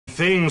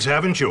things,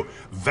 haven't you?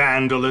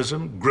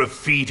 Vandalism,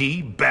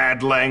 graffiti,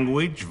 bad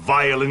language,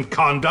 violent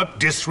conduct,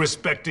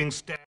 disrespecting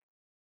staff.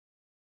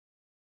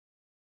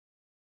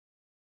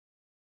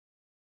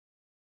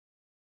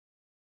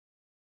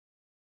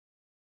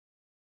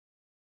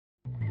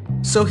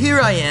 So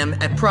here I am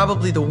at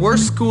probably the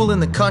worst school in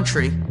the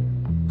country,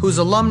 whose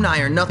alumni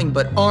are nothing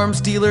but arms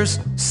dealers,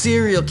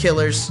 serial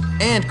killers,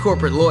 and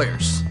corporate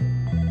lawyers.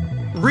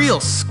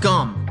 Real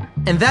scum.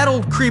 And that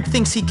old creep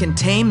thinks he can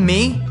tame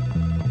me?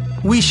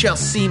 We shall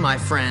see, my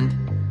friend.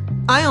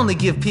 I only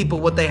give people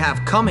what they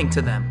have coming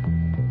to them.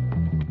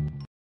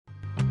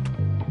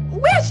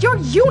 Where's your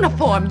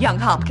uniform, young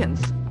Hopkins?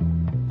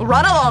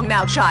 Run along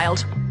now,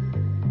 child.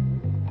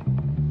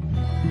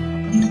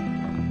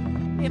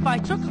 If I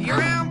took See you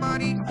around,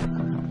 buddy.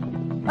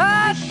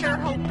 I sure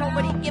hope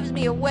nobody gives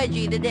me a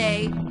wedgie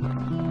today.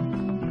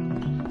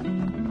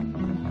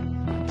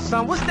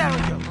 Son, what's that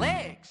on your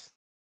legs?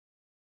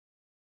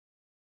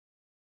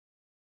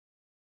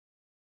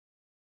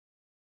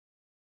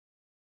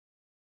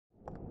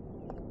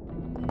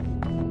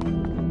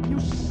 You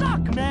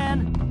suck,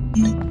 man!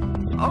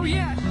 Oh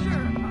yeah,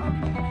 sure.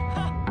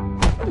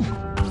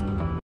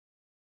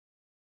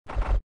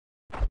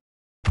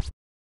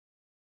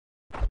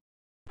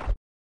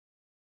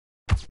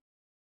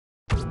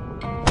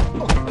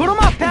 Put him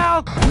up,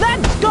 pal!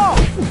 Let's go!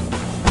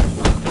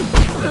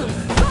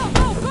 Go,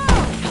 go, go!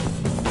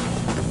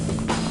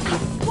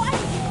 What?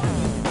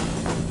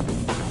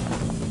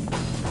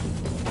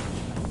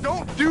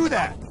 Don't do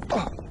that.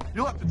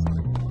 You'll have to.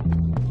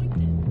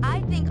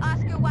 I think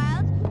Oscar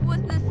Wilde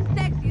was the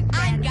sexiest man.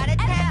 I gotta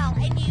tell,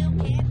 and you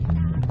can't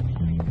stop.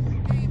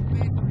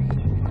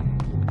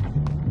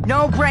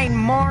 No brain,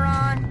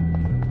 moron!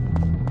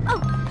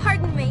 Oh,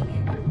 pardon me.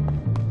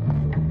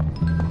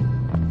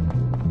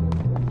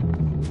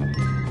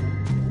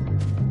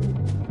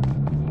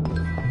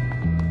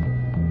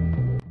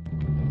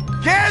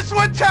 Guess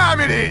what time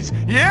it is?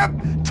 Yep,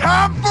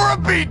 time for a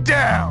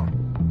beatdown.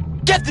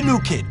 Get the new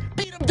kid!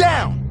 Beat him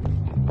down!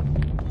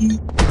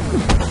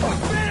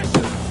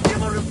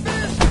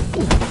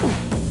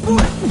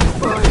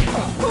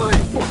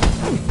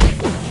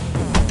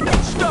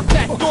 Stuff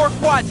that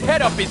dorkwad's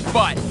head up his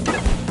butt!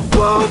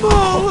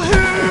 Pummel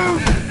him!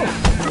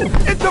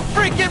 It's a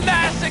freaking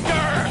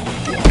massacre!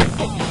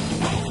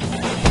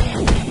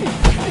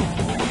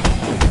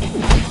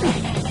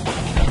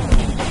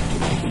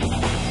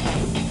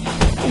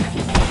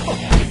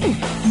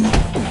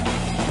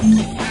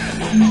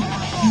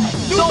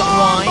 Don't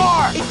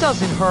whine. It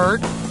doesn't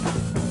hurt.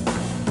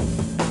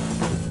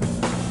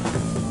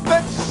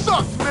 That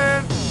sucked,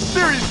 man.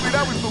 Seriously,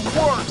 that was the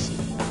worst.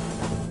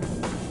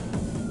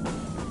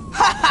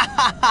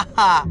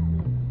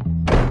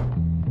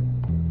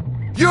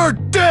 You're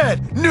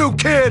dead, new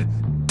kid.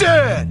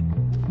 Dead.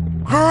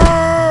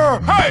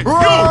 Hey, you!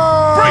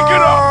 Break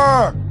it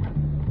up!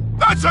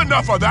 That's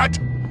enough of that!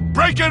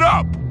 Break it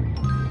up!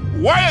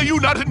 Why are you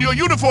not in your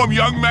uniform,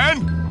 young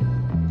man?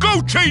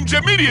 Go change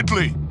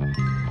immediately!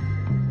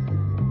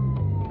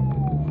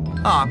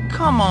 Aw,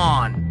 come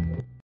on.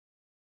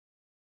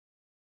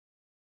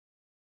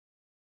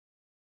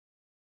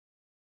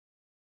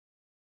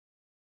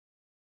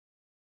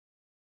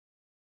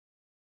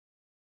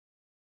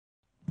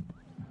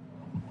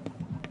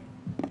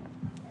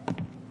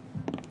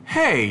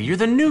 Hey, you're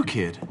the new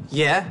kid.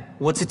 Yeah?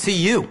 What's it to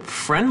you?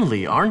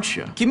 Friendly, aren't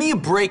you? Give me a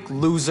break,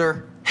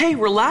 loser. Hey,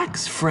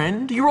 relax,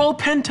 friend. You're all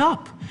pent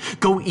up.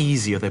 Go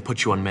easy or they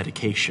put you on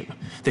medication.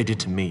 They did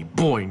to me.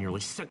 Boy,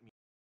 nearly sent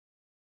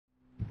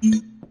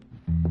me.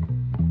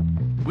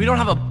 We don't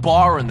have a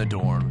bar in the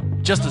dorm,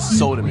 just a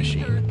soda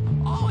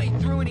machine. Always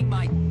ruining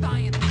my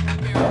science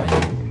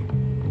experiment.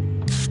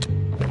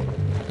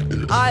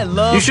 I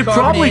love You should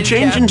probably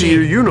change into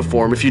your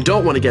uniform if you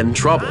don't want to get in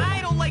trouble.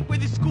 I don't like where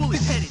this school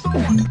is headed.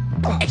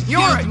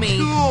 You're me.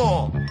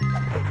 Cool.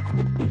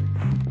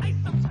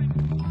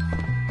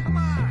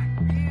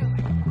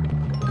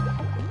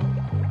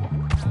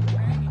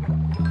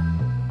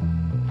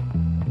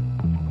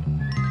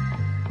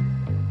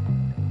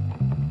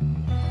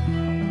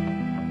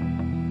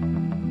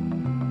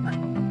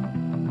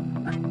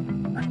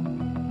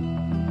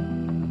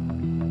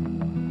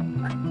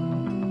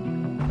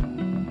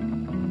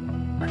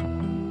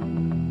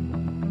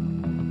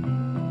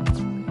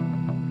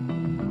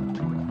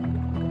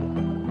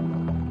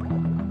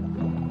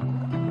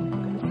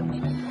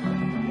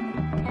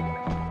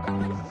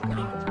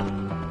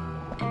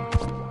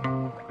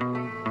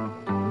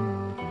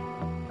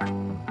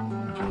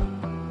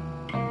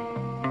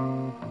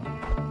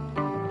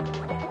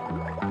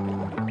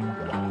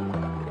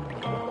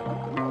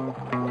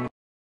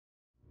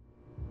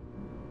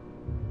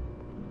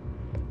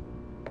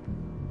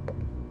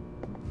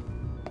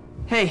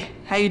 Hey,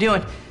 how you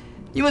doing?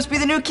 You must be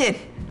the new kid.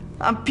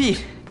 I'm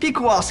Pete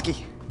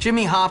Kowalski.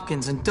 Jimmy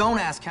Hopkins, and don't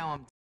ask how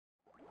I'm...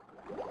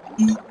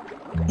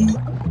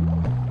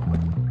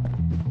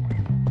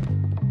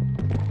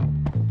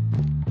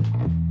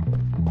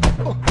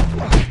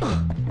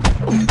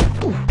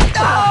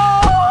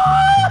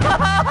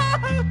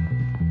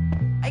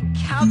 I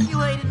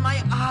calculated my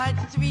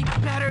It's to be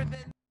better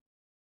than...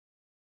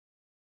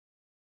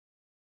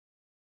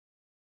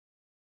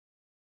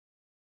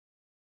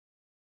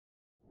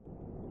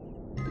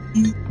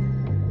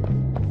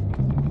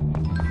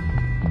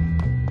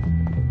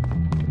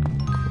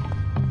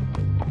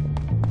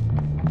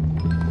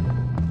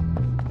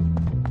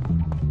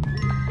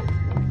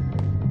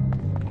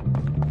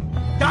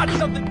 Got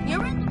something?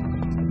 You're in.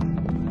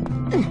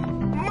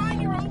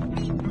 Mind your own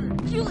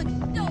beaver. You look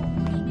so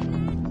freaking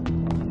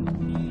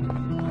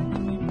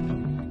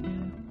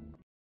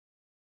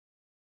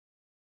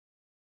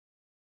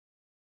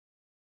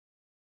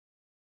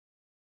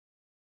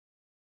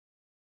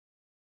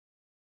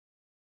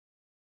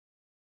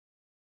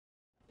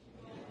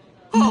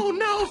Oh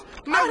no!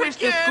 I Not wish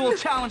this school again!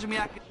 challenged me.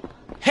 I could...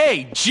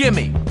 Hey,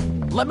 Jimmy,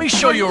 let me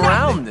show you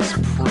around this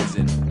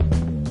prison.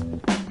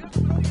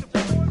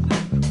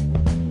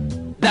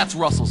 That's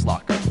Russell's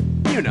locker.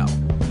 You know,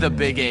 the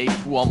big ape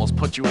who almost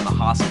put you in the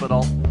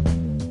hospital.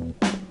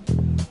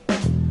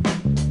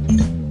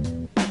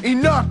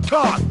 Enough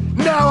talk!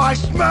 Now I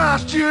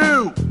smashed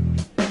you!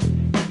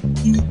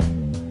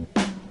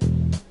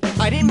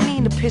 I didn't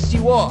mean to piss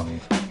you off.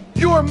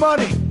 Your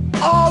money!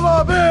 All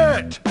of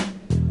it!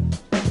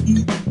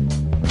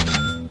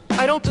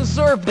 I don't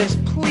deserve this,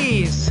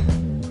 please.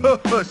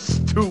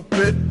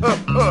 Stupid!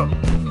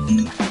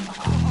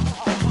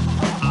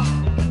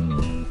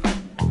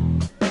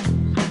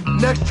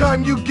 Next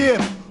time you give,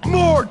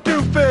 more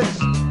doofus!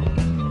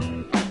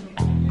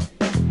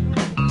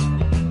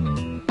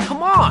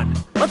 Come on,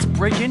 let's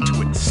break into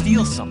it and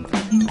steal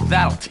something.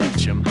 That'll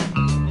teach him.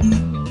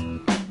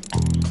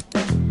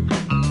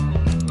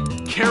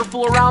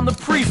 Careful around the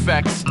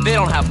prefects. They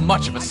don't have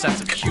much of a sense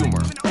of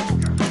humor.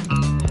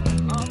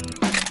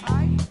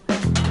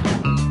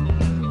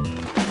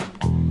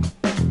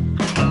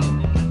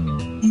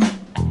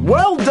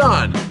 Well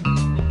done!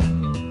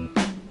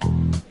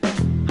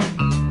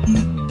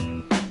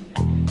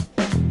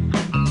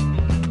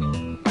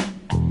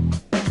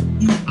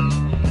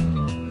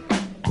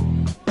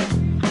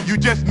 You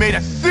just made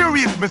a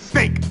serious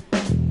mistake!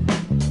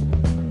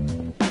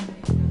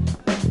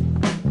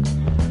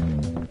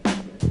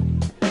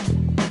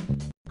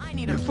 I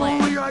need a If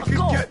plan. only I could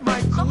Go. get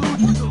my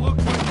glue to look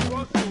like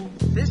Russell.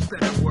 This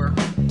better work.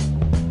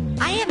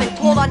 I haven't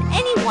told on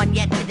anyone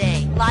yet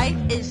today. Life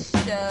is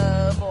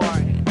so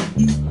boring.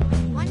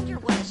 Wonder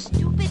what a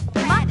stupid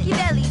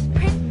Machiavelli's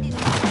prince is.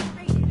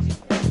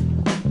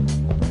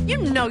 You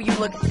know you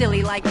look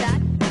silly like that.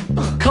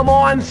 Come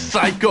on,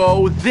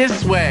 psycho,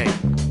 this way.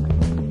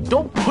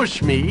 Don't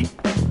push me.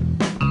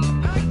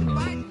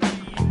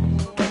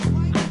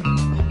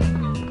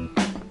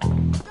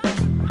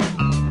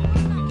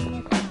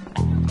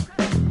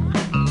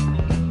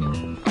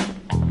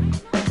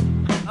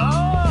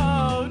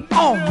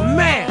 Oh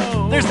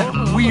man, there's that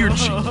weird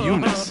chick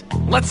Eunice.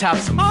 Let's have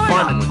some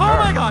fun with her. Oh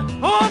my god!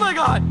 Oh my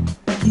god!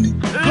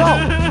 Go,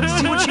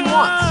 see what she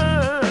wants.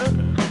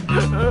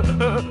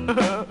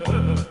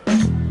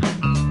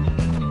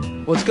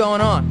 What's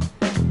going on?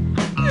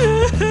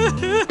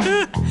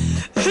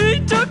 He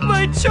took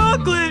my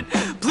chocolate!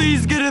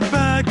 Please get it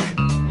back!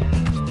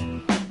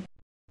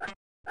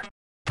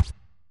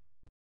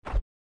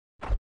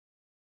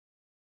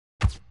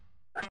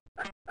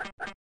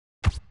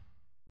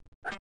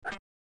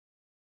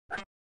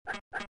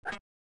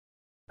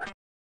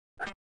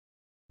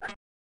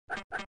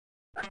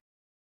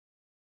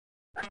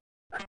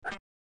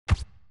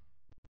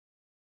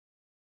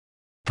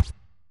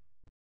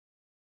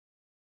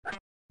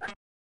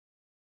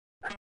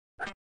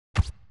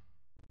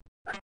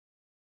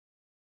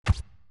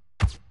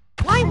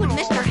 Why would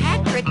Mr.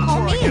 Hagrid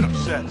call me in?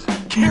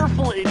 Upset.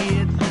 Careful,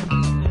 idiot.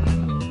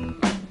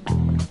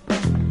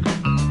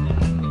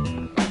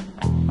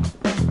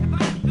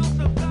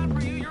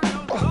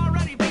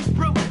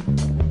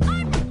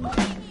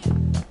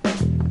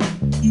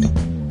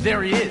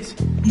 There he is.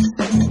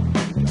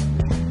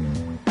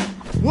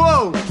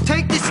 Whoa!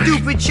 Take the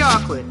stupid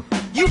chocolate!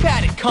 You've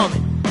had it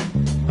coming!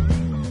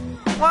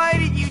 Why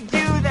did you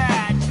do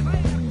that?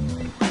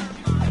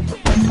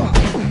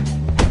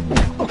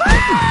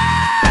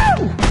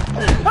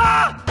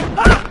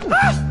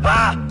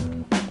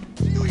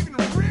 Do you even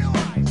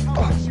realize how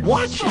much you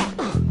Watch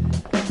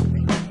it.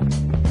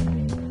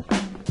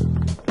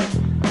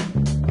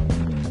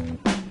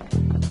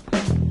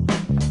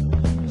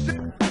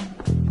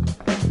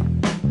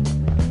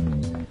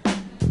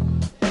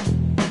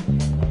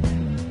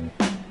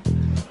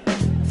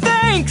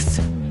 Thanks!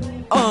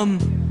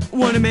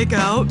 Wanna make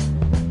out?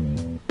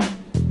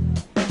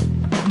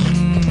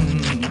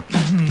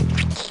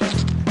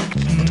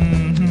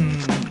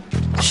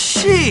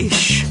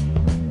 Sheesh!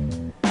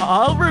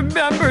 I'll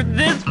remember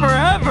this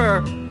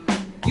forever!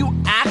 You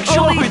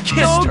actually Oh, it's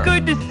kissed so her.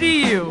 good to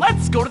see you!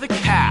 Let's go to the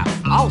caf.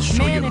 I'll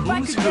show Man, you if I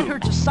who's could who. get her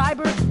to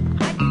cyber,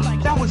 I'd be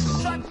like, That was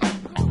such...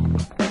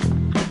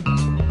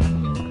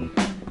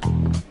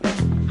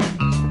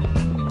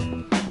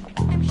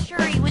 I'm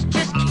sure he was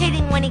just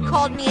kidding when he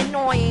called me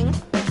annoying.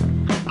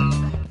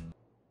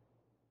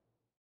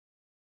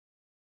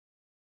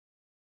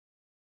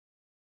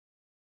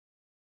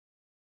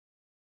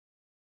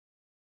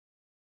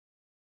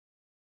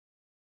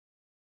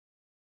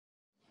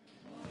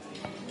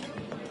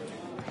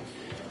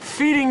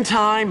 feeding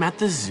time at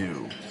the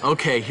zoo.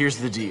 Okay, here's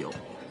the deal.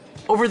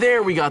 Over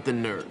there, we got the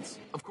nerds.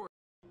 Of course.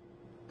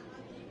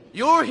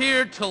 You're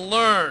here to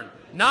learn,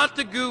 not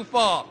to goof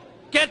off.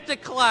 Get to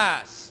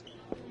class.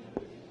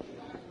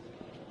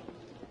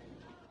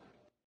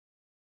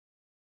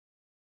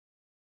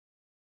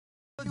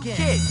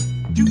 Kids,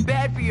 too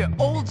bad for your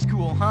old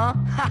school, huh?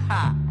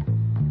 Haha.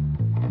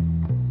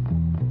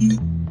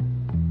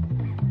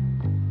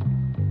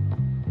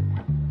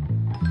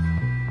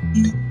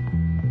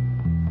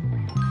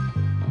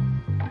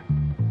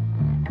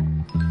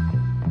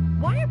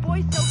 Why are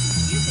boys so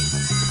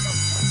confusing?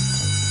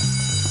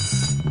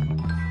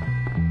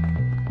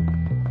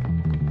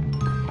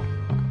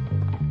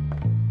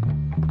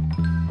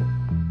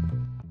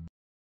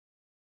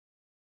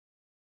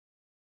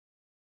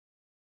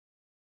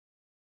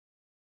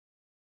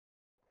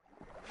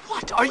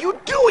 What are you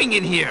doing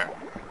in here?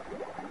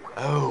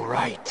 Oh,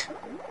 right.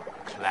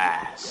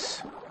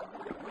 Class.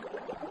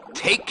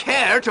 Take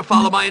care to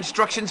follow my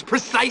instructions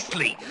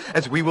precisely,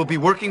 as we will be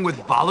working with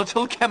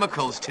volatile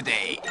chemicals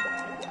today.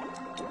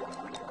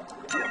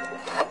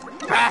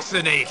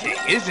 Fascinating,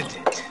 isn't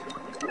it?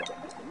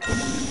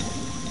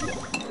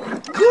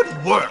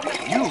 Good work.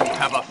 You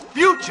have a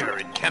future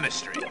in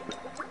chemistry.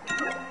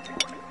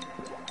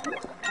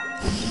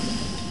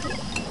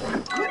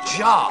 Good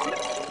job.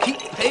 Keep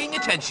paying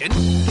attention.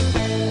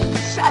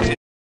 Saturday.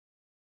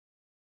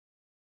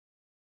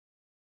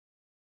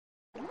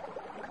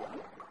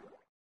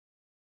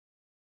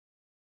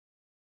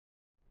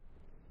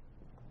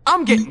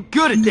 I'm getting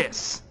good at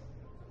this.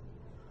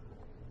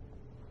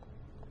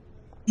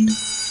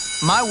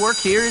 My work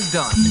here is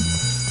done.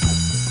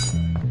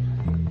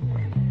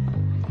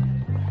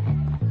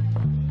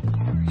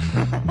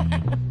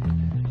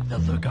 The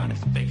look on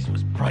his face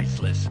was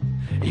priceless.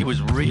 He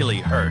was really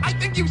hurt. I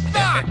think you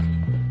suck!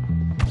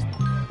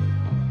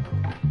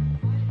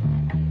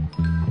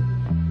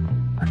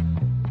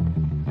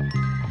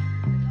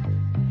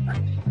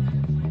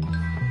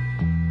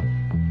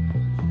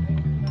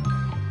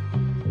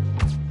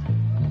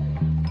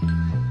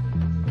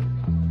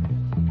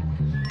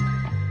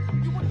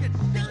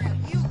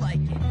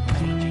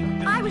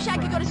 I wish I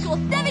could go to school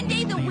 7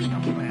 days a week.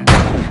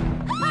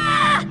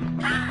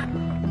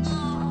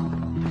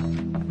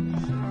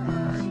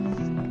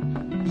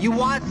 You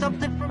want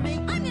something from me?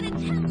 I'm gonna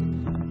tell.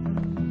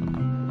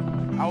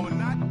 I will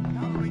not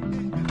tolerate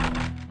this.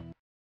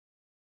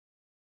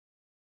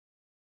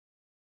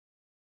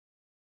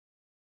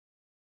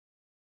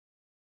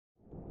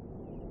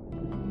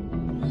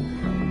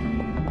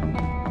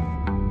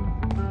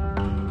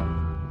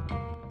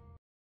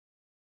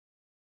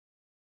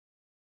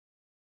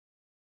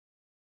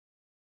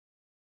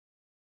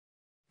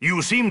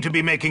 You seem to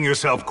be making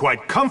yourself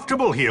quite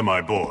comfortable here,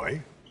 my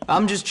boy.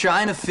 I'm just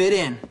trying to fit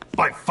in.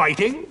 By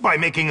fighting? By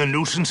making a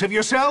nuisance of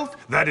yourself?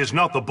 That is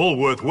not the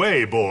Bullworth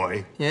way,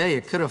 boy. Yeah,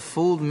 you could have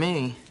fooled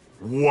me.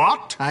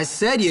 What? I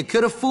said you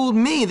could have fooled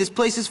me. This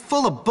place is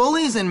full of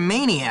bullies and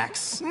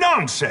maniacs.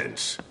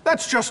 Nonsense!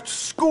 That's just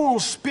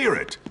school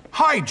spirit.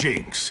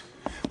 Hijinks.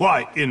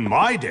 Why, in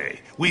my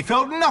day, we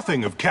felt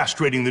nothing of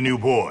castrating the new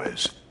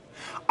boys.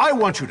 I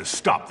want you to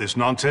stop this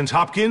nonsense,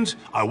 Hopkins.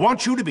 I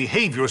want you to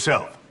behave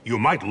yourself. You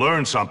might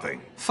learn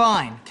something.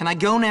 Fine. Can I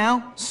go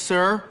now,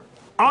 sir?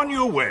 On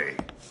your way.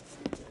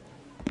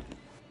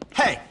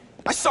 Hey,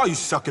 I saw you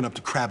sucking up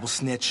to Crabble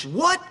Snitch.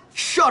 What?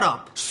 Shut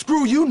up.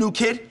 Screw you, new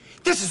kid.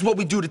 This is what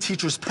we do to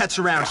teachers' pets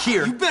around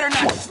here. You better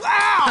not.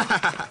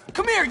 Ow!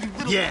 Come here, you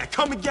little. Yeah,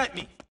 come and get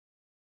me.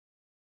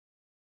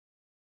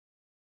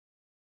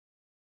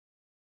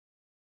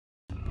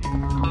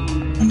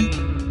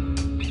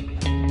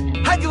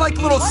 How'd you like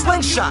a little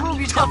slingshot?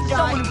 Prove yourself to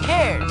someone who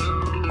cares.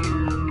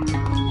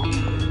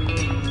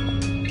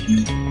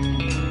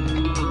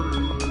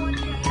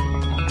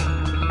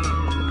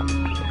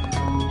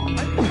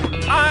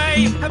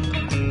 I have...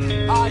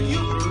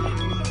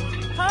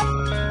 Huh?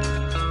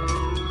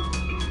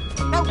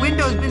 That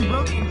window's been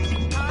broken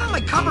 6 times.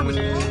 My cover was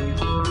broken.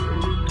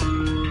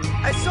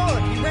 I saw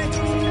it. He ran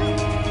through the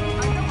house.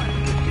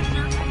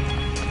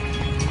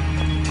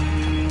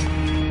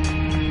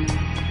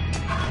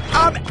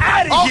 I'm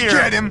out of here! I'll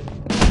get him!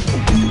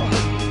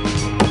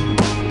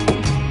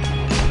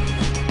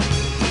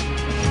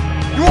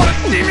 You wanna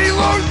see me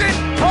lose it?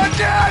 Huh,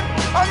 Dad?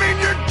 I mean,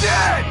 you're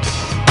dead!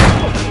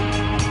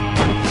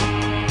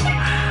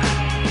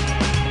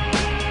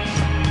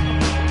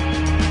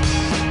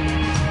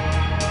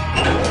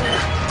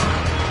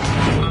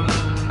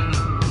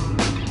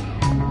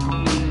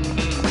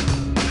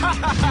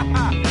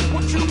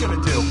 What you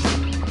gonna do?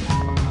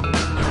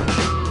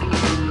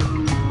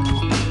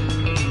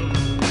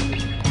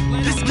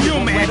 This real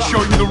man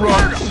showed you the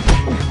ropes!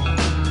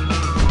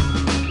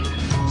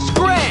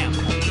 Scram!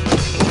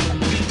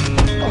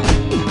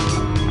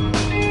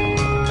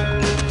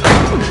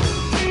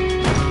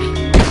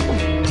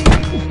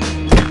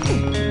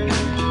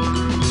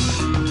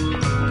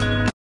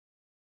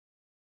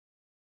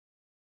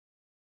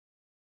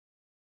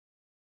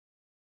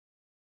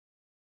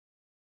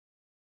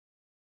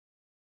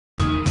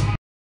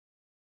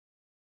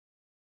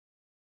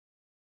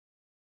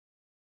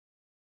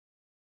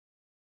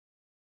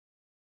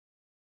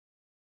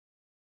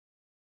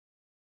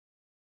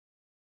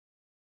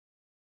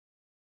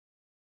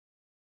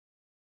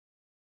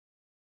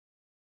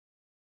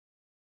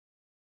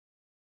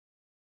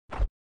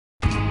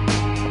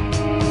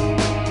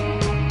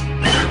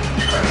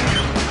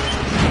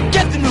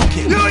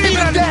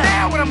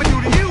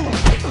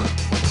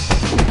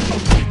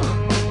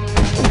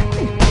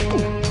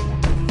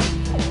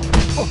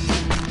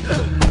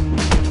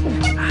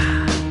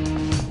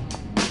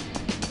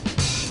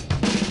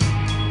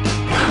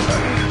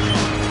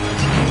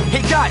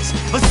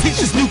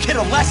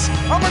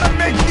 I'm gonna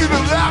make you the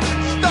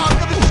laughing stock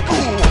of the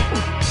school!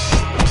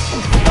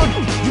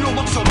 You don't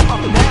look so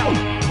tough now.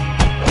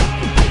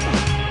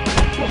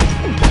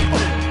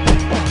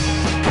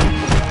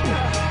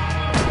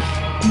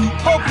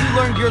 Hope you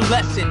learned your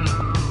lesson.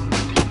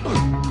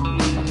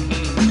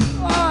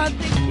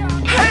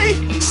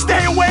 Hey!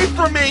 Stay away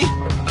from me!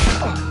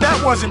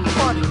 That wasn't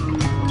funny.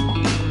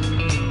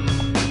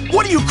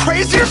 What are you,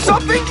 crazy or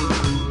something?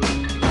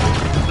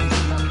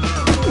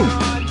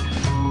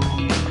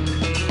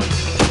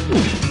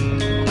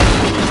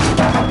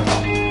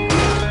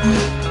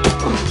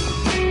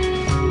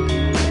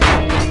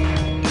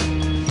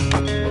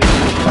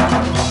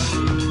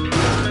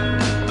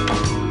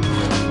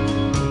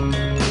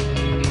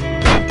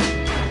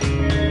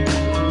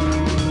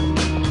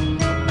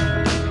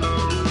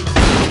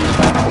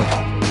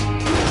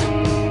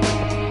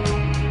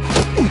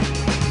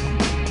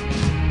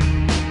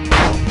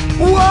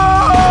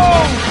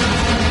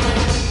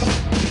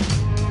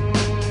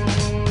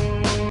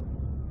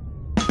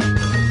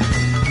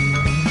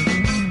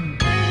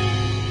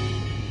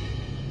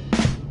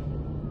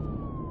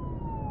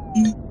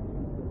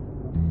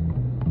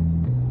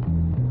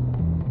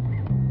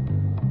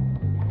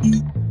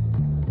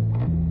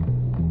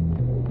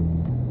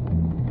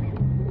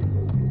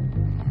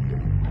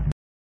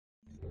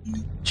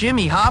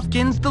 Jimmy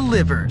Hopkins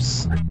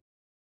delivers.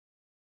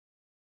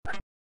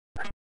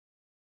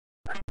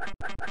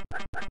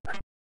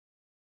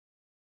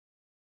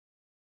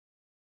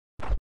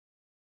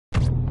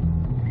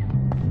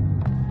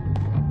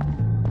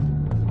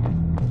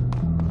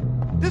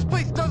 This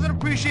place doesn't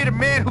appreciate a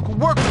man who can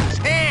work with his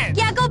hands.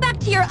 Yeah, go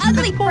back to your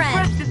ugly This full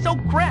friend. press is so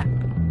crap.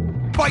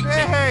 Fight me.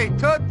 Hey,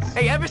 Toots.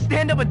 Hey, ever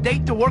stand up a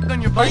date to work on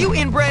your bike? Are you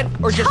inbred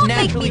or just Don't make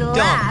naturally me dumb?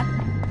 laugh.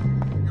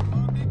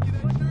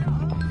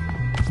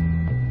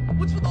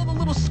 What's with all the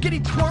little skinny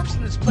twerps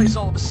in this place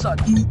all of a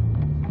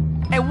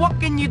sudden? Hey, what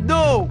can you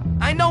do?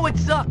 I know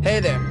it's up. Hey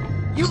there.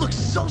 You look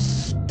so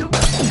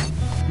stupid.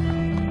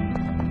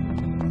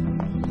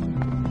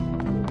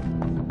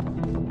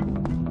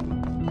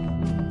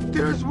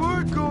 There's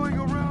word going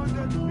around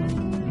that...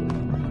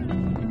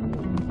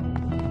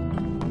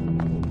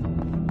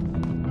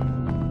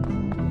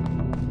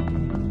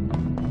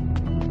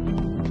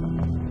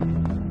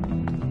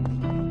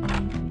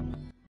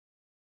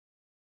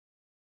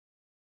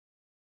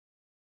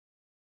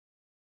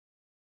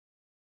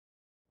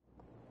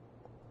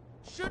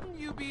 Shouldn't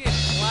you be in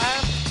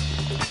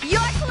class? Your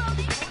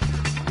clothing.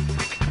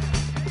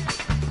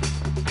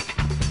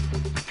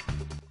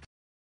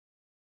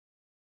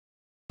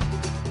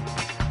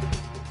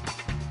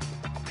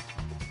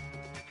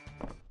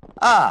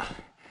 Ah,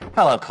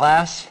 hello,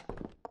 class.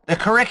 The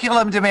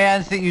curriculum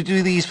demands that you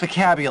do these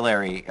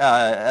vocabulary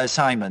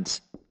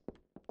assignments.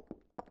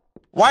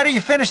 Why do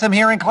you finish them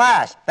here in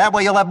class? That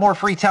way you'll have more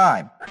free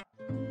time.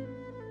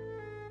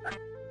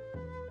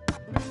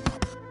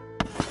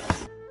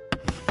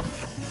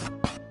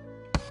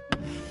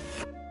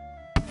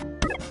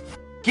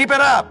 Keep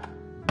it up!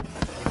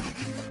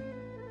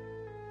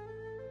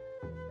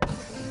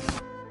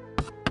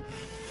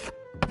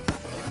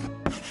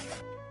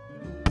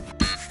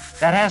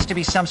 That has to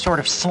be some sort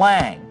of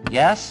slang,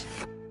 yes?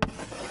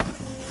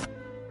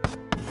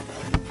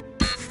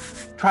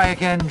 Try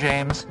again,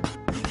 James.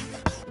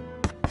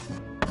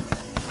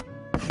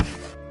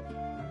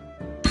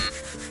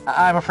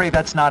 I'm afraid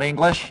that's not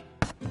English.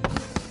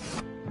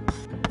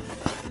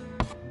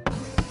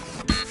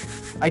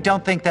 I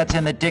don't think that's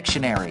in the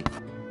dictionary.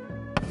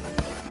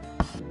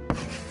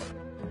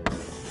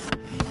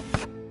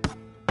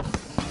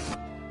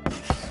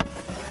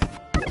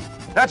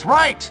 That's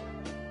right!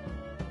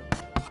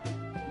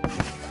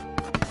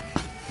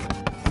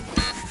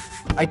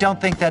 I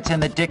don't think that's in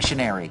the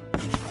dictionary.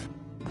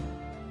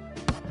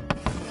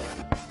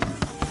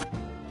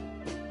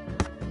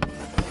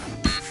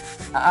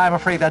 I'm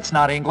afraid that's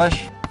not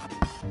English.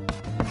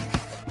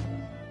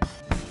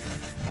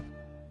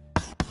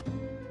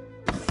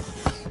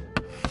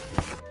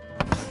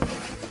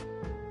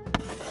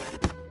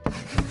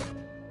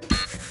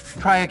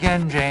 Try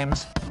again,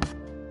 James.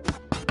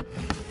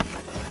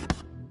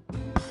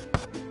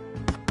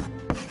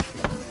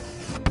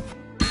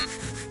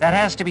 That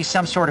has to be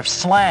some sort of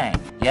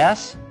slang,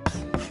 yes?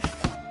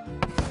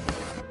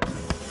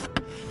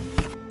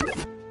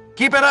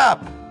 Keep it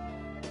up!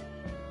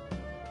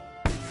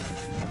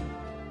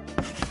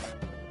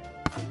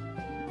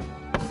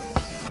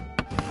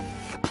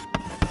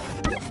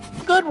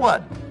 Good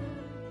one!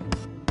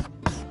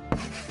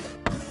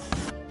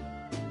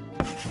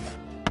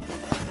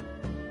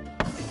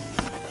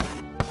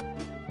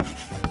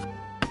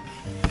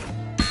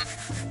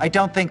 I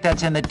don't think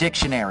that's in the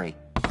dictionary.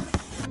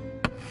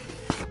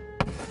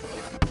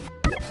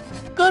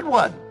 Good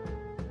one.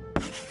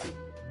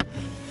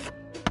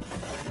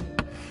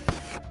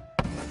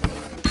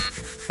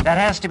 That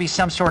has to be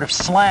some sort of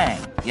slang,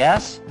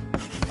 yes?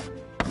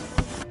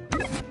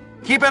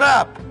 Keep it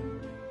up!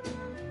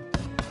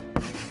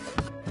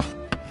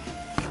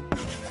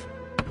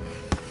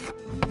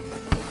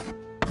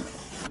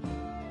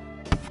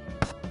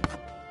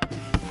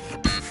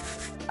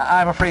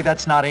 I'm afraid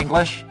that's not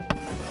English.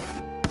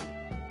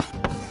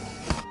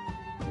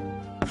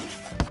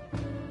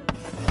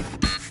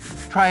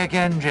 Try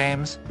again,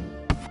 James.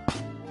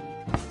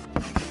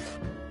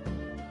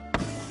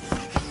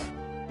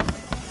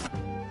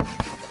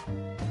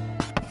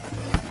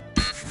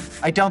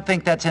 I don't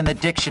think that's in the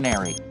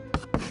dictionary.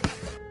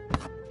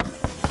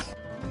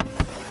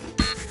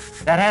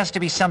 That has to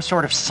be some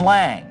sort of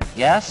slang,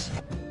 yes?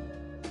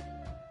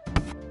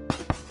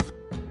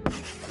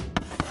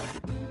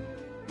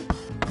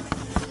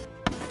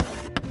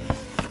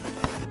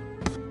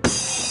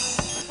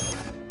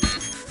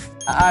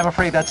 I'm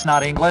afraid that's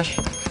not English.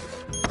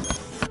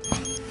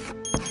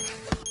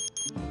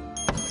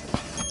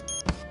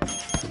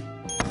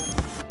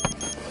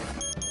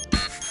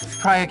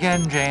 Try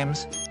again,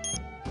 James.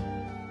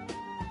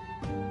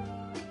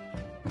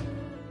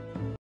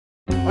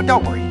 Oh,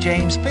 don't worry,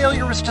 James.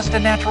 Failure is just a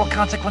natural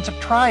consequence of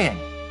trying.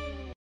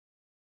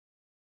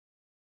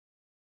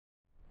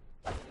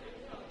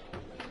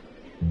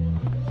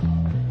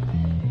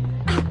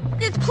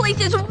 This place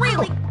is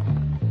really...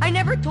 I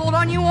never told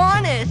on you,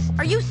 honest.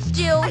 Are you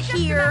still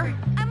here?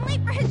 I'm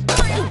late for his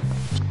party.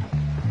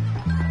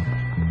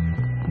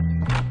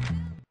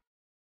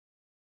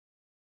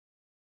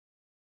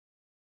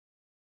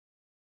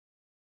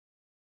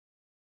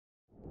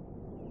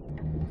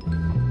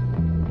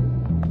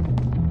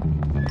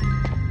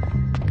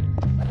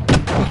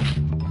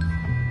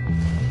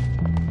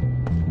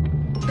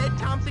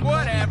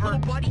 Whatever.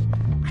 Buddy,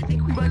 I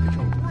think we might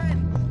become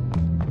friends.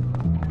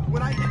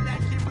 When I hit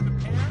that kid with the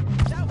pear,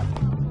 that was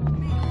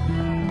me.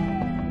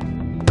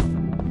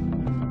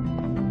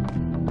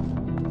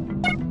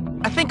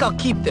 I think I'll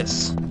keep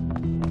this.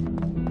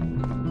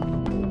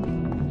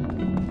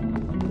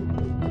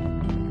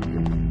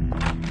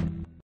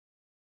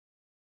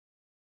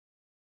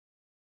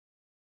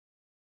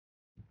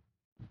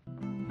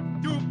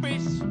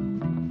 Doofus!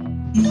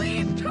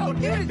 Please don't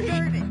hit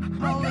me!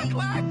 Bring the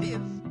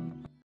glasses!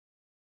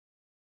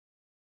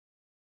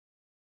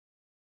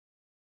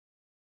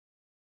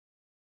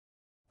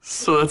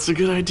 So that's a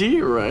good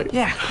idea, right?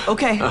 Yeah,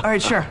 okay. All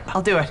right, sure.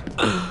 I'll do it.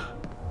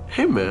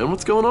 Hey, man,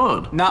 what's going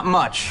on? Not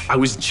much. I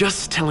was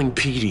just telling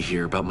Petey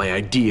here about my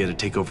idea to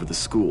take over the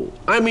school.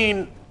 I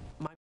mean...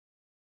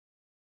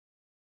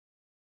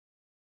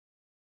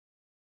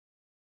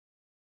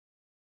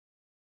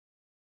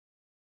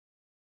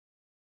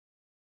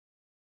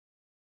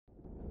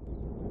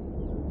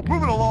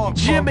 Moving along,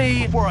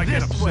 Jimmy, before I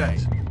get this upset. way.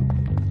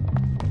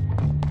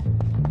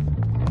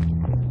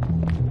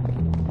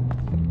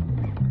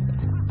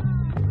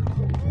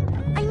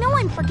 I know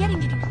I'm forgetting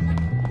to do something.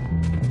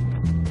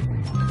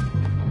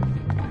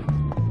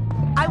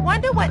 I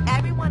wonder what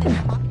everyone is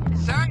talking about.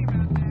 Sorry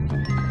about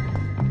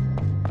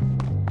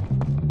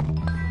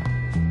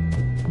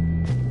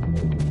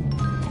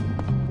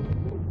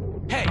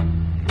that. Hey,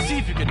 see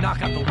if you can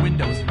knock out the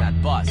windows of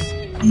that bus.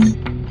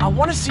 I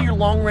want to see your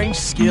long-range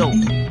skill.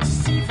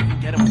 See if you can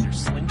get him with your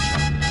slingshot.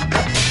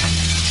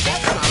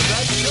 That's not a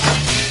bad shot.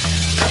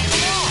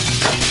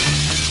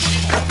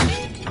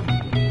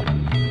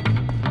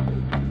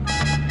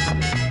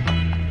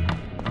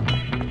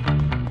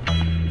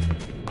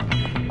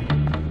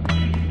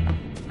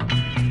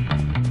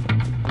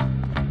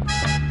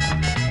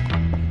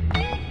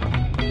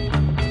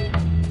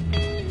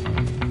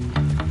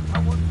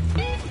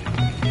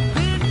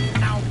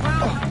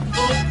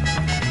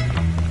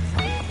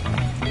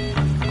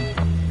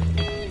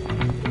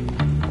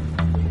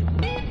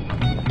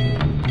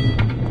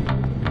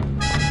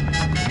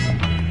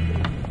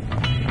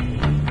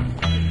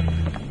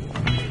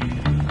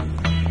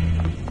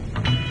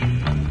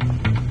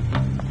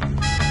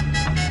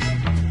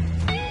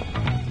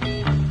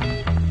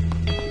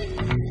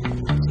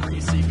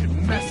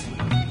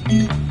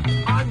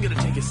 I'm gonna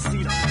take a seat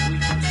on the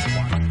bleachers to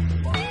watch the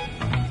ball.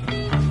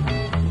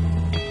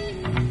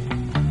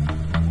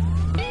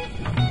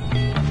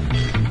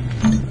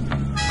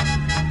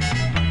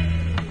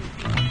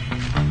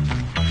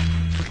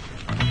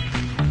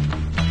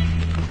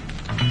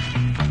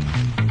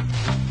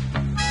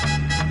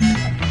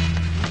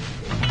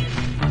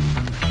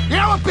 You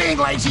know what being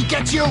lazy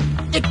gets you?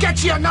 It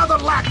gets you another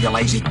lap, you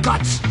lazy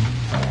guts.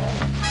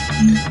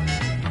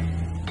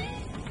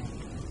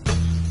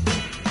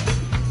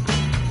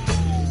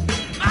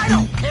 I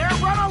don't care.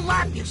 Run a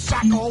lap, you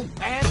sack of old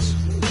pants.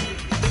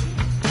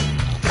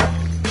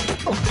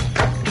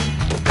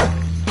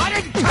 I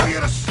didn't tell you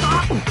to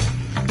stop.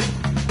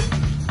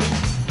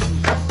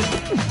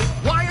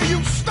 Why are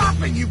you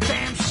stopping, you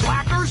damn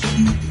slackers?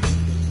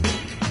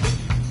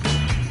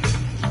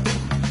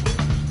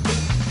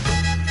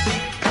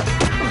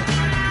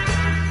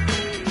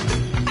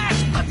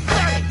 That's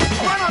pathetic.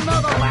 Run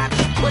another lap,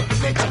 you quick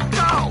bitch, and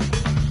go.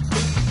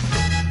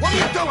 What are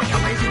you doing, you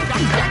lazy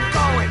guts? Get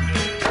going.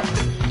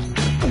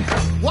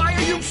 Why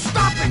are you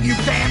stopping, you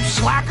damn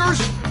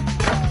slackers?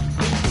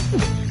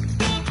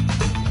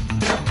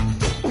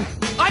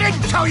 I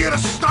didn't tell you to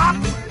stop!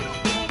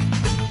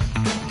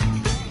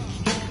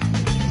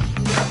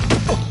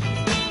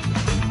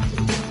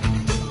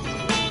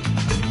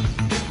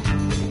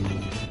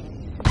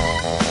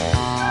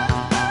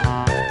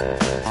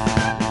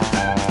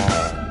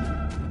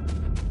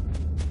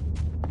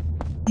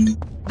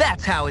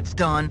 That's how it's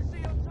done.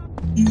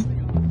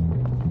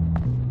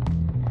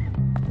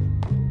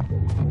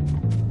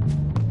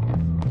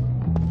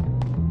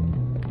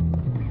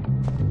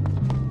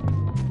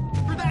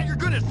 For that, you're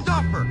gonna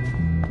suffer!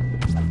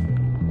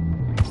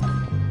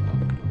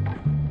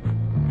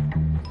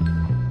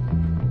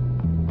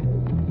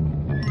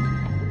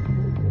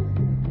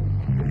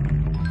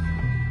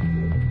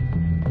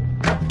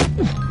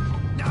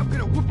 Now I'm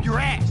gonna whoop your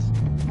ass!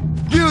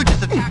 You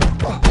just attacked...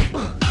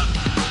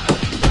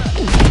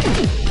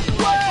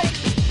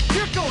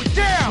 You're going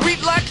down!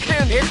 Sweet luck,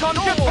 Ken! Here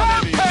comes your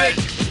pancake!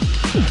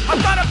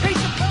 I've got a piece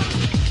of...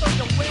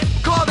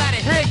 Call that a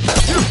hit!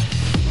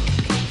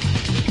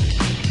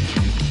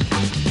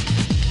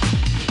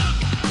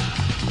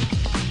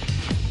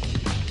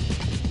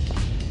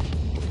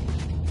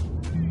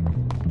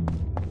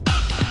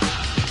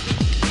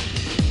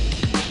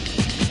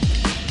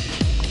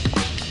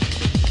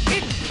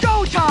 It's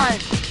go time!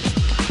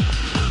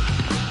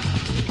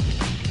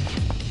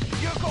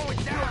 You're going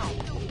down!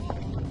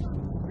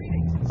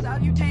 Greetings and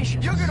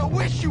salutations. You're gonna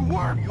wish you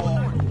weren't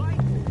born!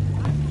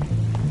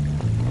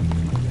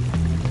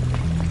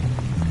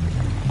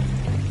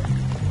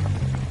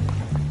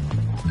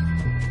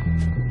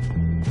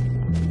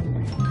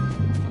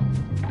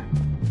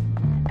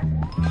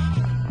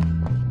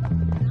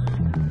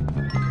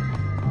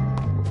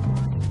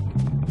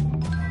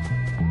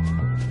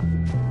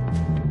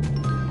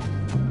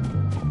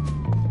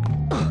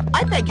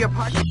 I beg your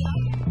pardon.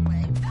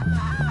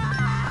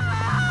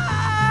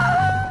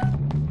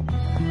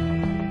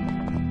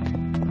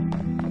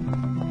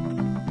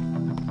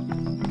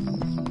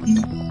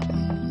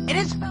 It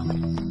is.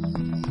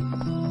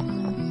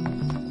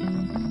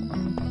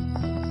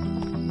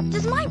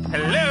 Does my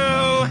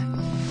Hello?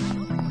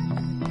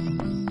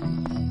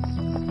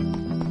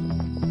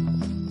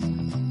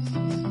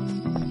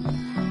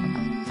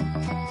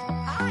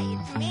 Hi,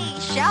 it's me,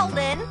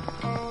 Sheldon.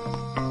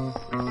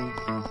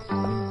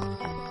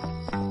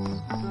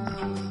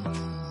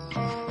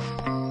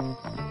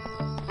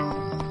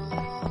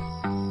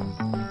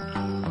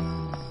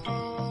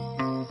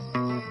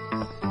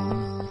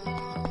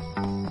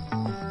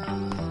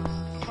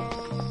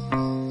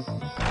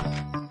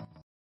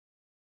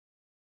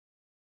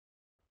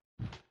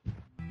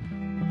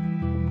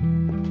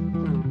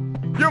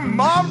 Your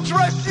mom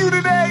dressed you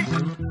today?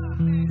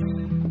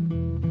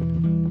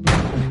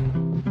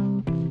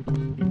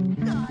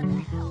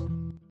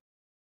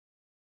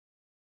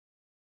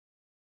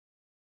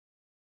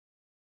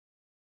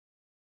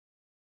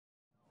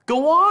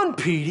 Go on,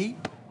 Petey.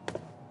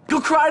 Go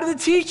cry to the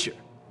teacher.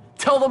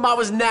 Tell them I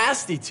was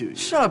nasty to you.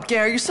 Shut up,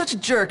 Gary. You're such a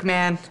jerk,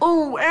 man.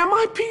 Oh, am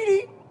I,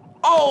 Petey?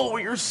 Oh,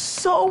 you're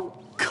so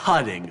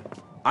cutting.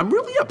 I'm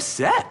really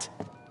upset.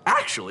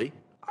 Actually,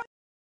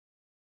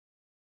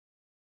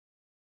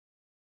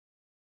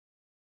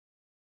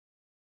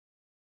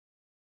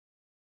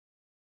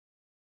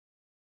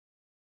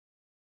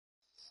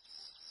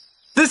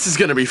 this is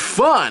gonna be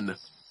fun.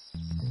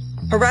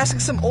 Harassing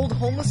some old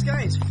homeless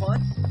guy is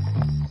fun.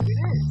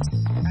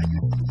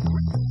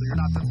 You're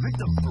not the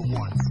victim for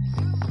once.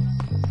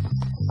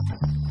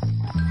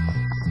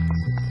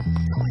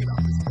 Tell me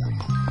about this guy.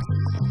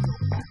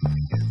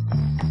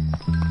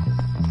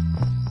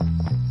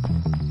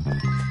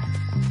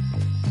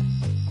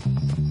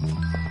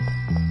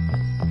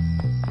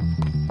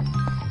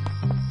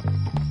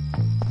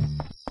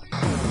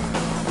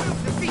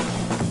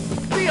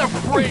 Be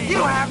afraid! You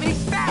don't have any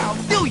style,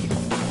 do you?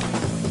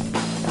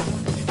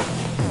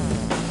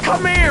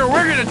 Come here,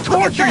 we're gonna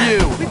torture you!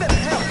 We better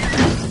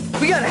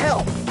help. We gotta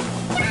help.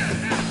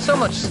 So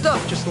much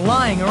stuff just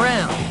lying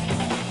around.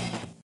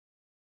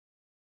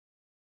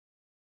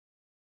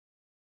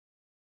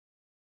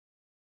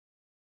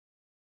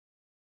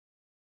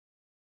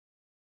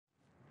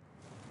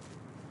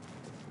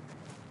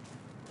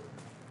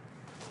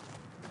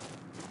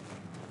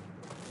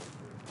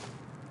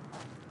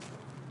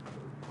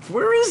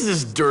 Where is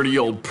this dirty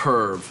old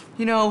perv?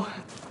 You know,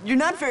 you're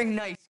not very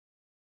nice.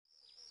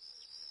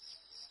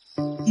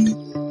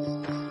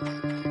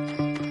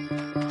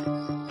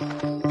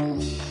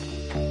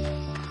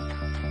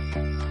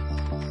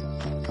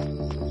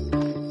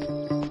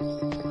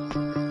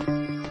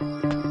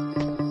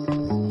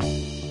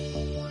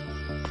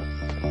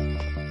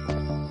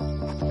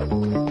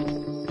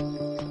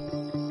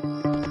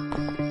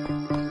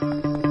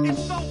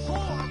 It's so poor!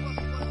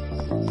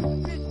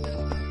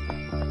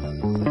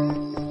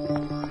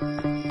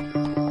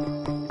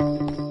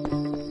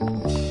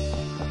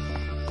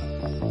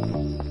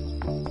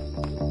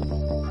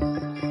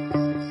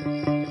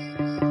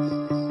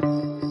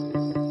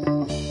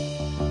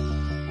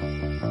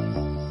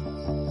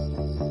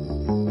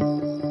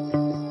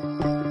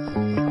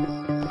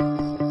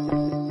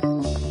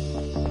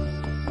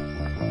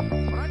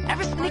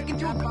 Ever sneak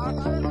into a bar?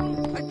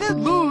 I did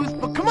lose,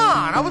 but come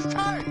on, I was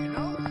tired, you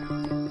know?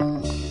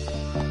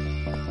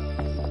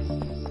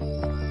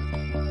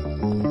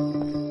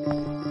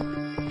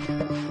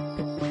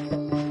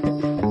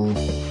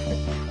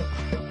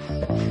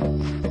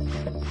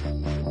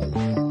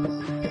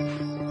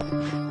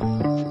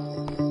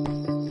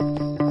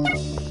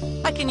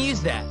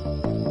 is that?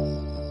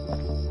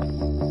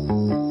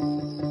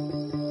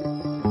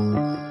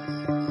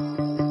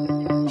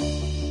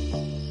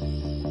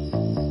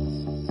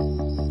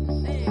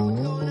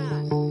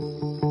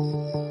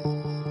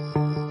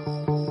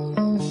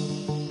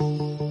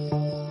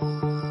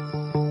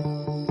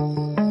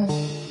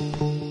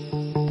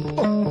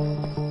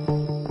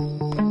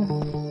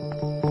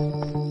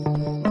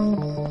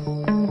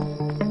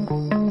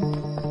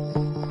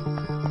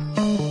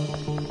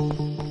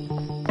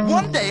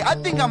 One day, I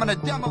think I'm gonna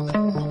demo the...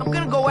 I'm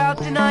gonna go out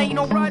tonight, you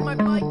know, ride my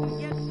bike and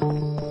get...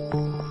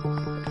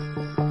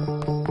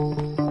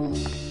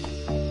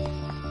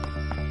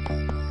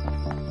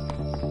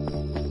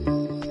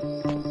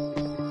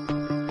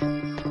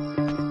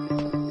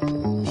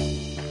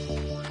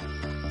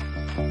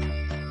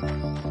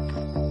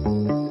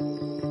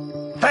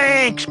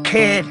 Thanks,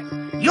 kid.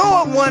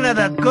 You're one of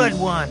the good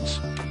ones.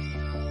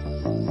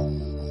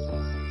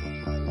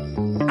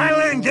 I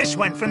learned this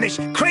one from this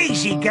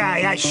crazy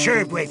guy I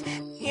served with.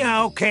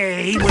 Yeah,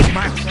 okay, he was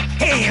my...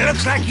 Hey,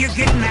 looks like you're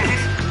getting the...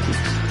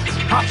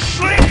 I'll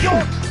slit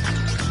your...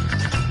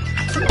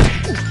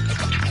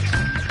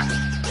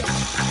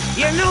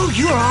 You know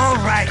you're all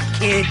right,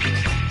 kid.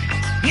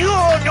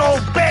 You're no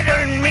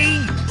better than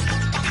me.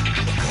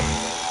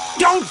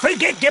 Don't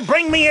forget to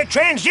bring me a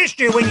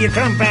transistor when you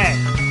come back.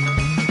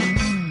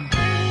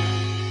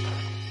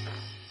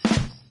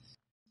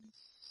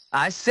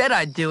 I said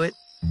I'd do it.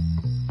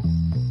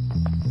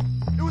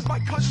 It was my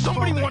cousin.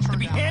 Somebody wants to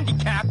be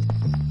handicapped.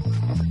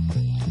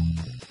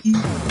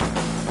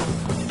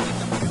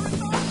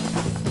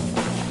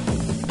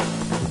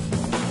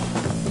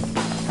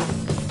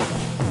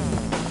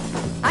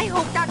 I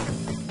hope Dr.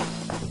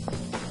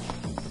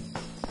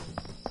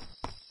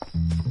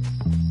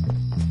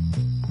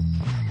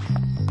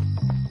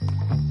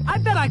 I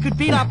bet I could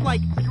beat up,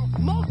 like,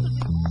 most of the...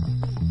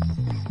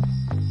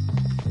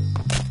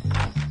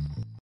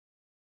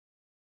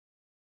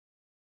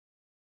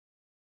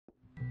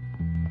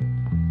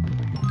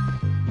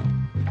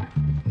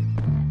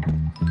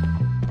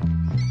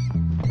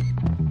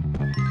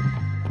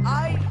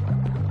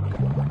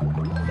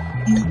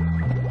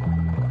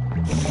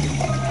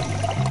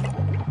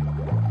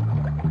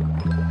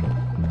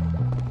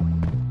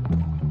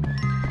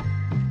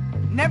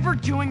 Never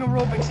doing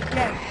aerobics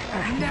again.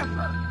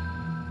 Never.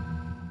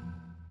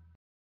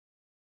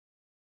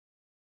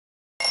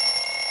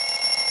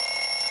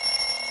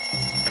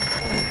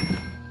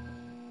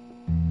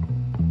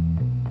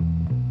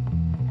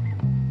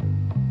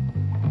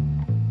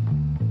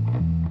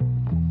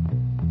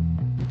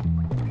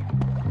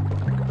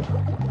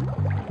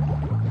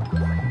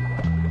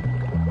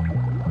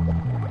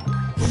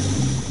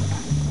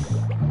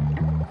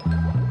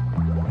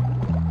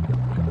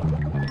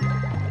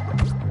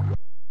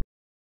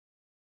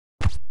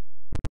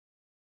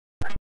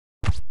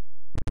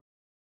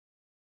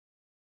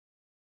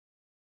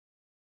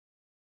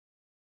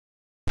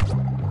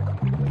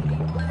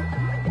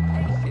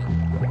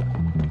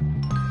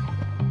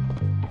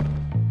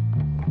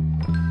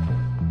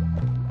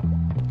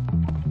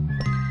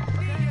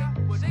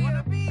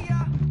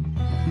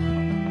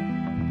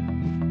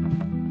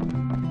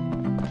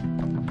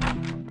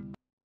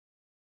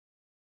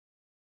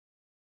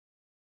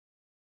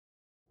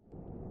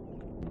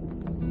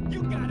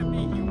 You gotta be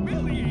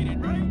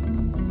humiliated, right?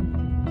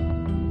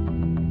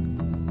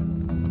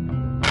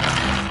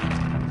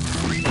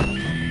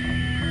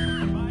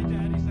 My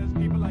daddy says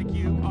people like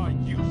you are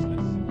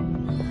useless.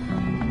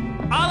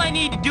 All I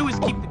need to do is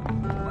keep the...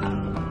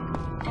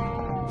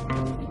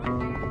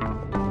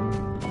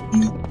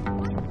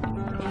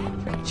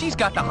 She's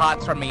got the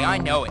hots from me, I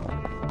know it.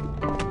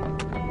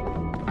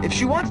 If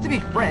she wants to be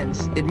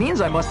friends, it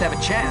means I must have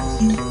a chance.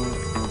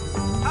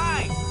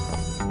 Hi!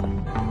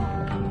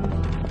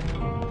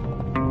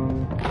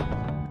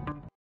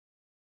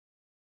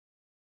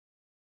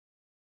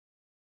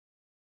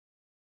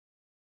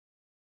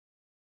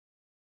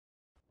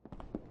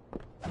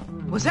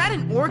 Was that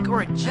an orc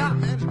or a jock?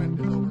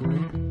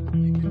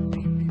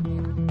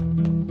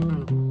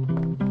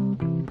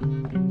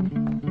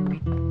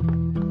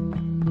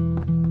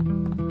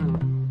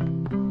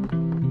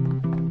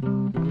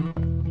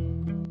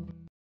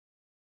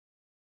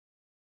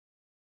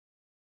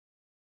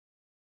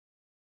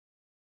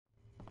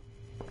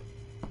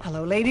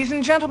 Hello, ladies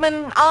and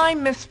gentlemen.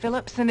 I'm Miss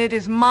Phillips, and it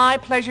is my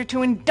pleasure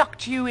to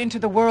induct you into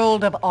the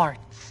world of arts.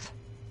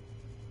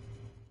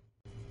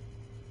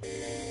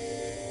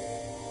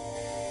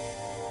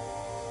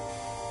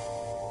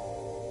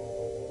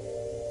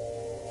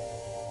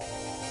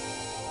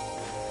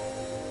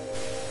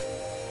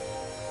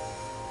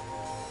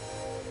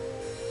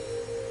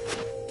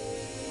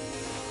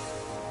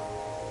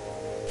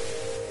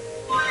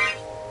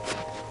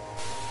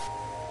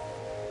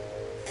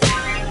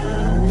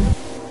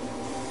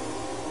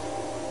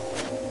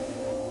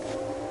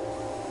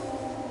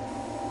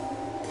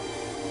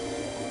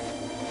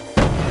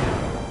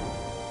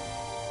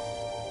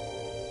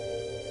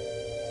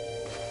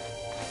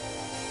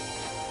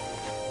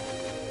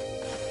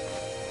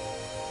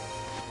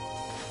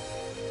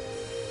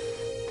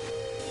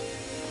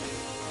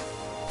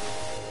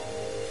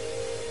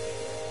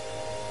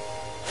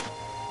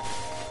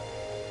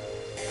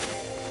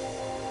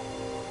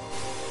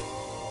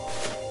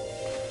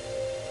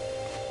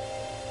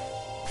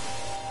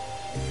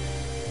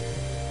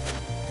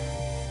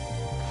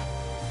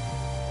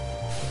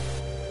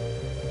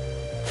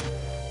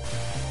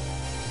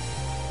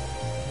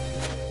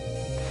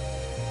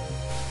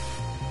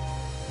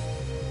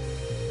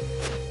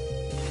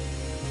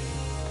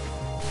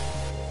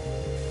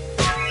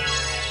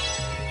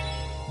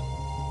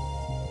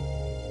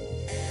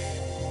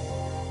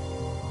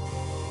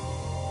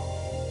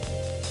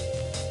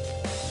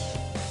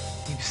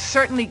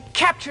 certainly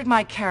captured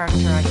my character,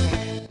 I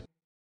think.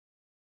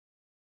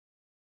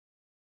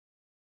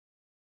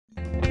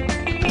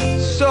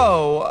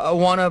 So,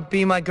 wanna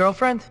be my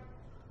girlfriend?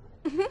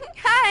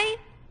 Hi.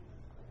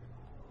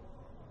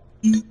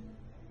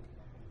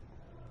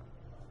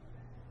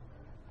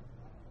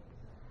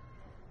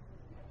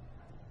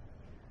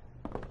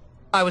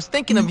 I was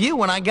thinking of you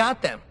when I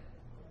got them.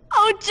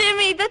 Oh,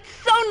 Jimmy, that's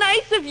so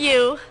nice of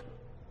you.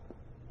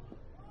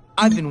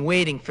 I've been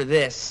waiting for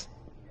this.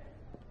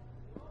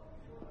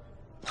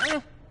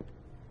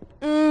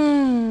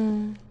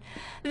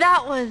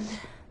 That was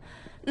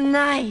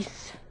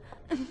nice.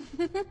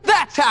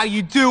 That's how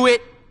you do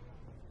it!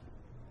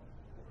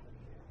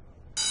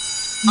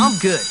 I'm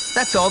good.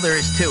 That's all there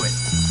is to it.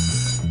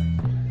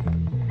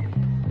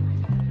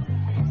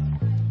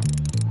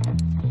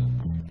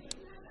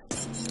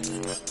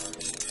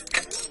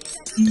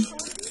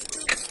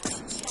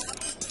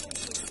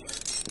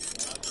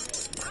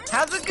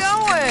 How's it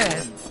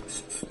going?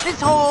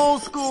 This whole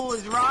school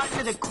is rotten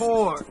to the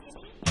core.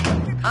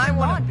 I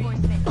want to be...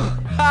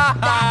 That's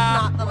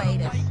not the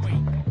latest.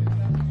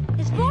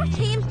 Is 4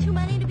 teams too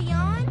many to be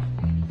on?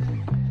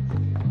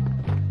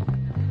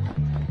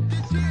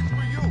 This here's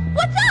for you.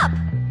 What's up?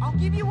 I'll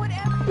give you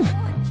whatever you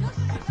want. Just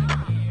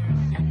stop.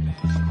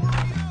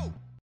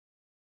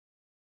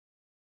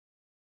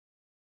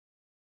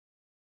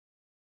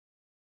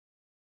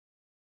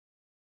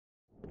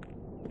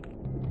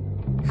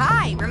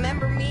 Hi,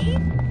 remember me?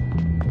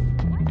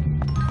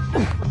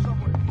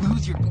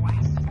 Lose your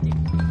glasses.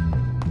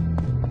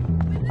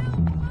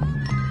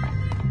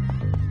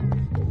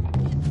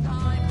 It's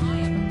time I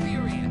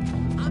experience.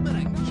 I'm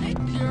gonna kick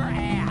your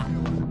ass.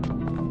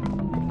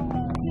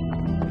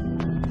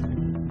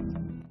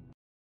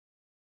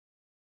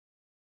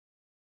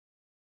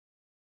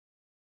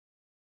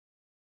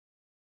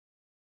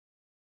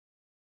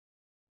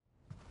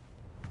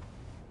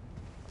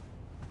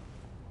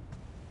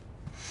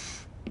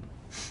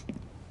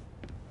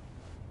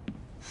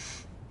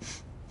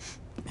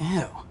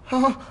 Ew.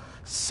 Oh,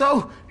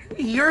 so,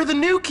 you're the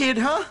new kid,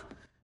 huh?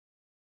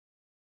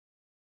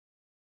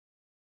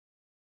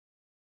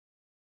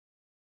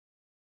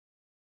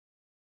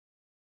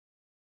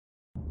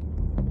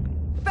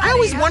 I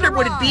always wondered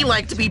what it'd be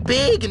like to be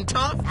big and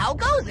tough. How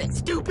goes it?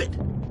 Stupid.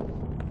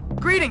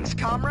 Greetings,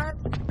 comrade.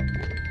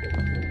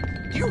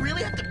 Do you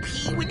really have to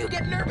pee when you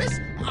get nervous?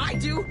 I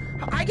do.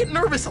 I get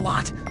nervous a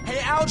lot. Hey,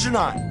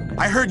 Algernon,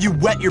 I heard you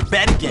wet your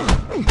bed again.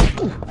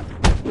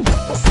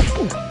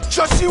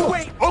 Just you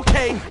wait,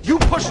 okay? You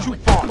pushed too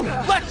far.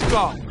 Let's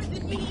go.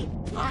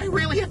 I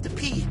really have to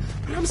pee,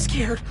 but I'm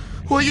scared.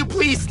 Will you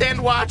please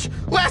stand watch?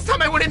 Last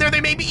time I went in there,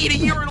 they made me eat a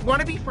urine.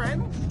 Wanna be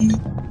friends?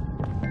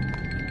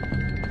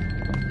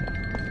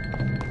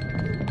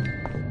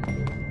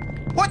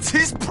 What's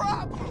his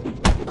problem?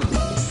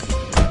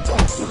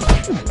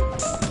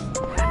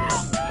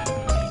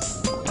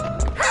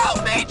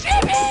 Help me,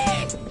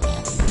 Jimmy!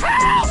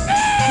 Help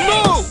me!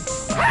 Move!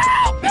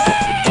 Help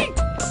me!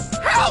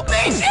 Help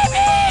me, Jimmy!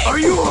 Are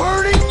you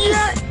hurting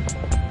yet?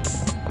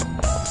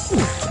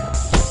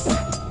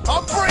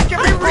 I'll break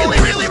every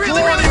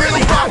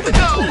really have to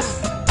go.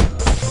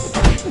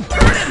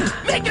 Hurt him!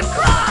 Make him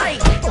cry!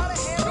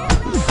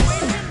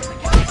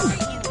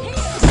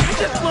 I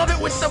just love it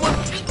when someone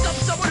beats up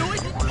someone who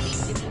isn't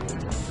mean.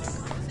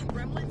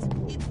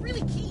 Gremlins, it's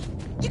really key.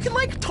 You can,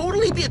 like,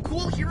 totally be a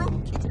cool hero.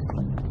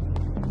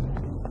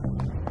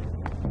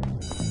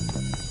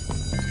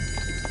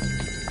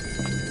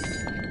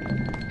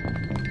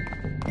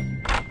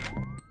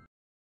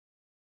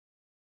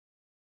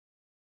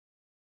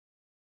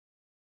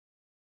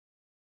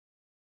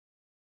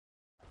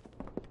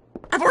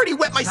 I've already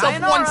wet myself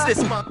once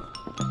this month.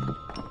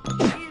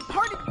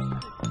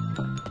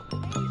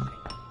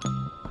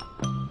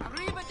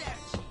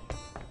 Arrivederci.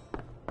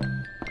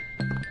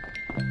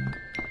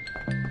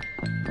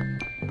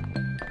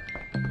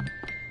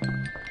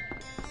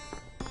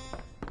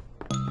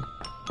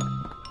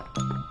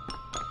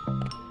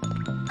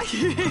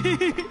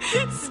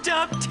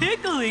 Stop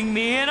tickling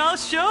me and I'll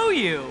show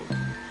you.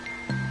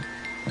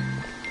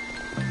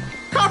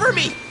 Cover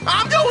me!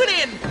 I'm going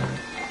in!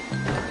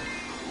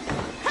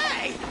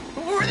 Hey!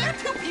 Were there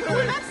 2 people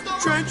in that store?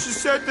 Trench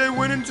said they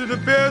went into the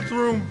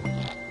bathroom.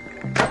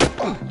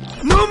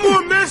 No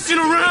more messing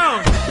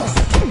around!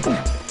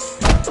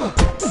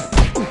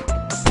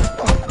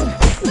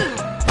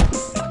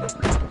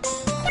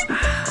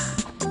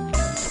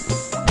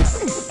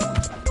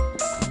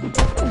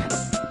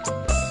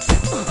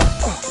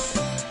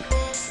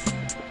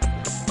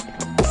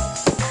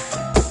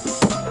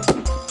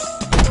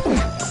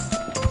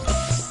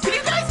 Can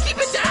you guys keep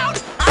it down?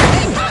 I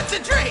can't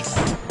concentrate!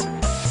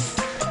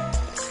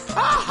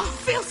 Ah,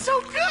 feels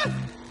so good!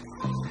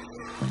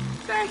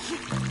 Thank you.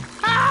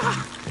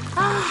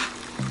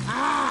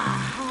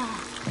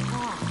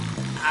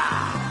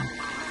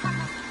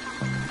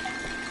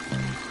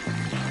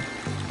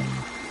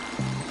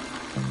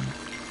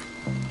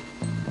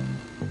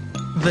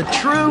 The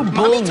true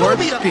Bulwark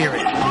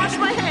spirit. Wash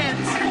my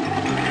hands.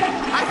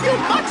 I feel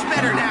much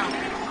better now.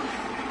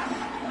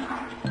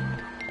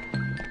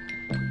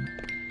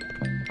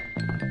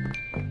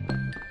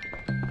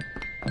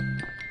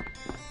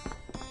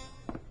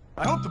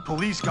 I hope the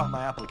police got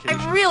my application.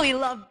 I really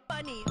love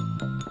bunnies.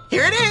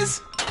 Here it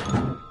is!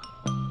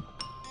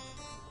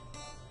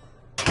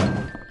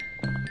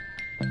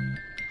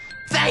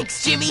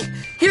 Thanks, Jimmy!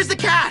 Here's the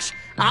cash!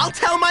 I'll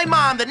tell my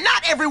mom that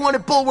not everyone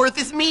at Bullworth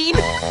is mean!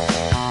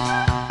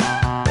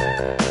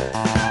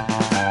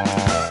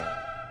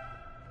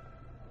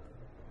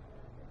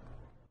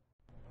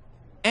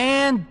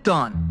 And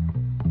done.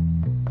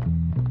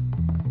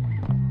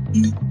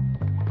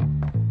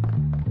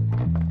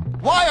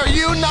 Why are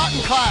you not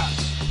in class?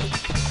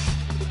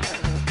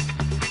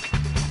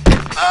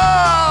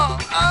 Oh,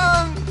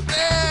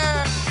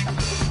 unfair!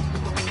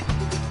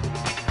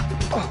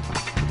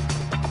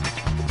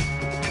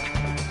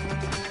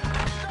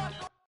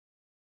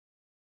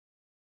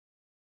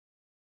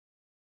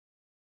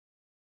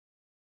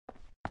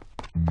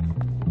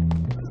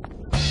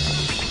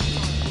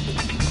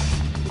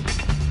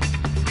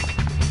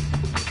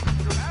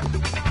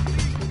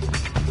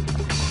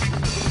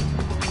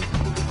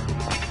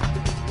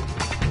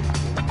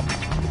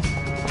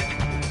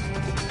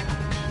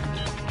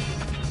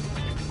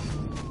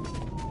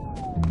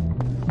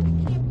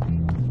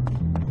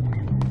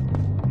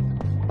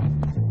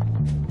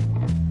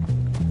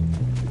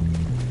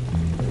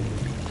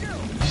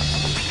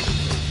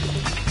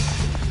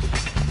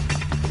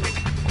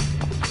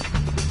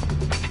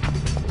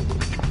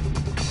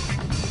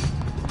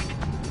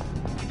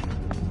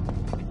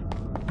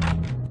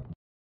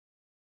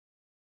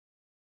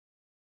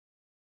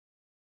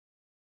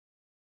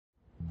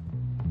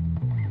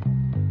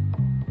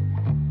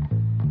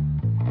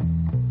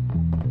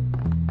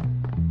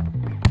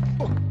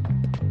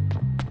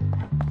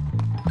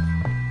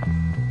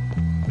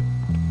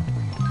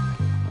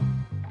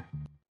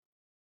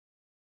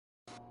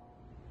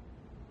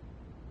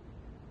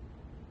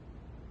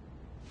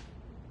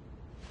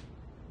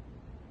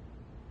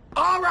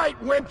 All right,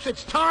 wimps,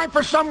 it's time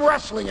for some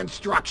wrestling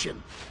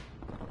instruction.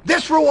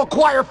 This will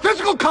require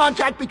physical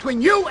contact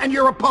between you and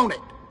your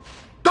opponent.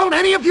 Don't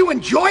any of you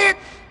enjoy it?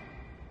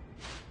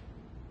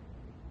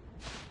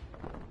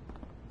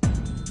 The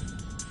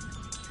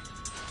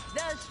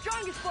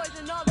strongest boys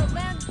in all the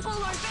land,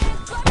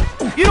 Bullworth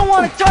Band. You don't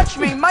want to touch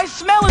me! My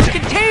smell is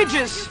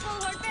contagious!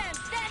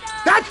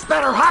 That's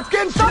better,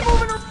 Hopkins! Stop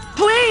moving!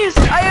 Please!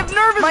 I have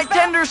nervous... My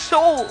tender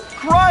soul,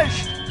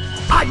 crushed!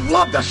 I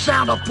love the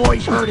sound of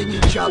boys hurting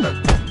each other.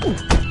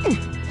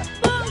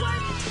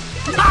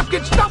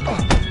 Hopkins, stop!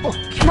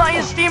 Can my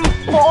esteem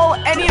fall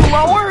any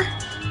lower?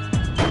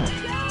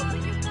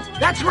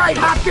 That's right,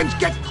 Hopkins,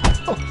 get...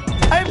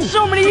 I have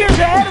so many years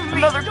ahead of me!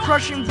 Another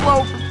crushing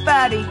blow for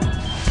Fatty.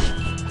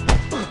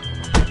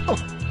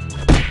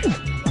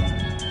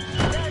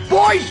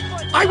 Boys,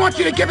 I want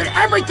you to give it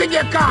everything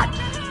you got!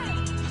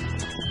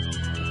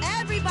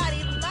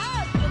 Everybody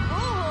loves the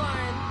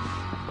bullhorn.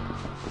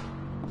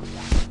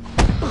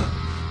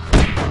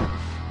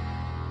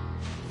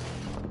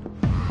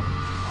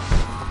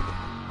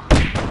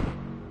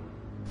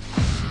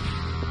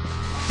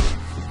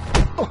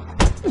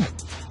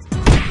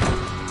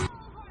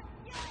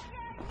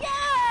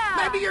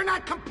 Maybe you're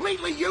not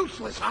completely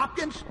useless,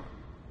 Hopkins.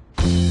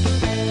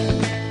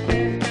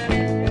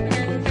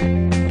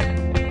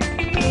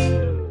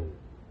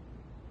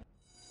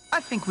 I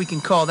think we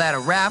can call that a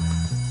wrap.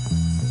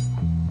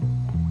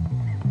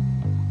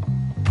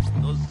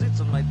 Those zits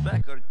on my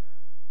back are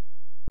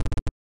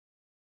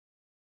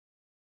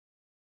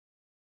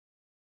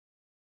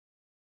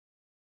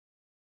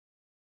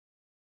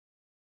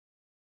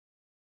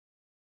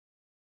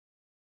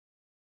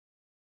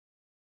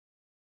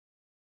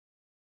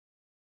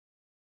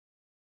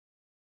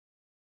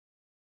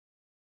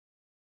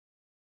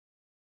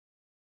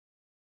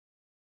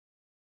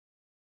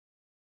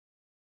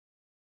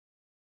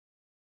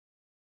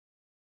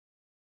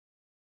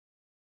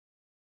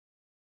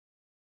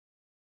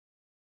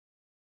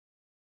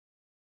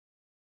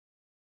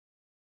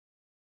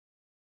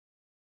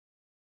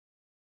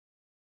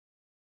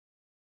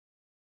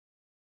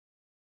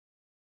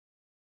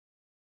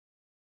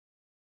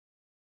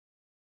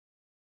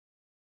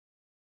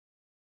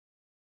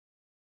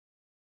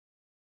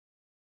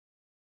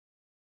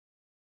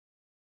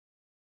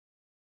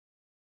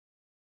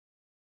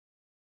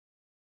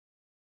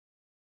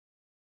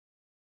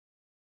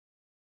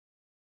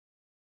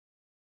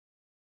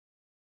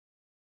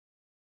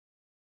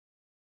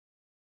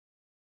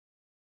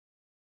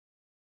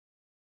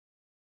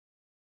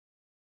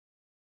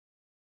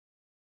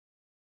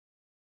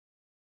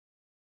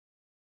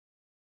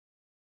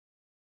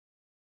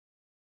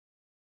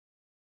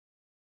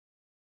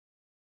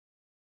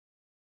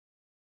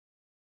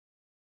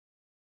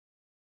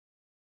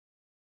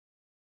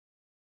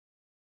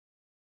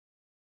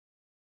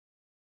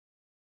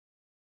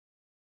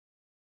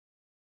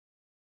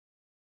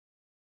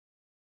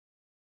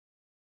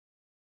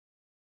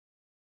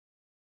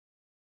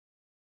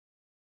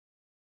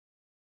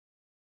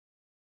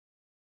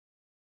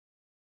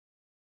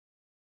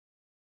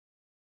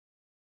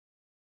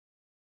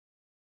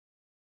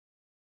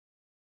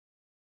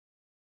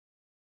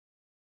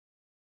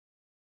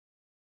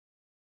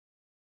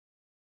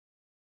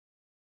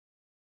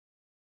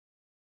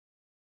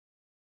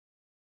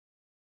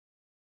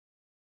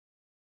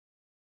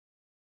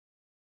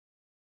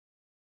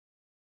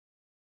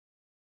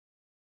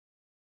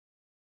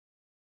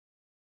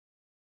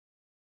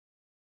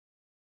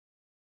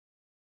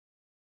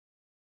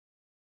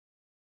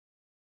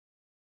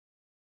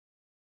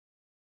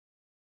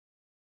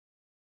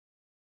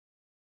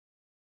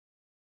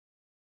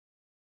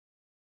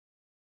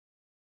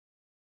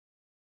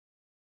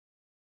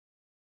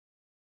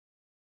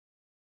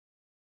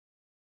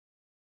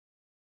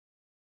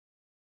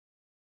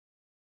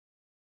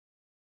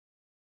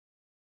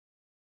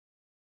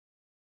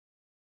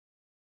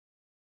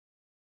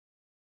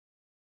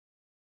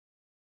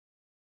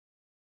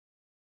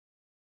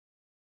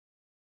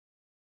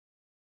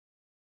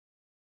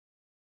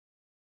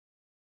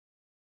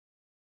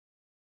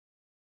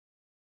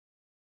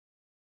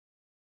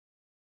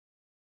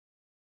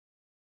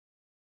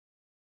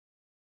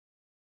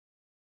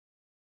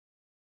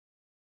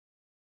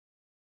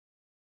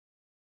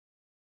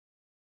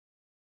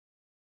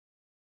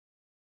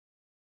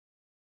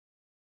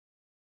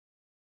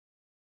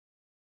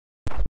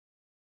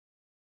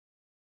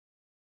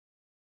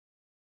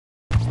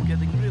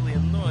getting really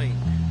annoying.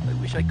 I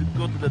wish I could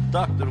go to the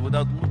doctor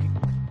without looking.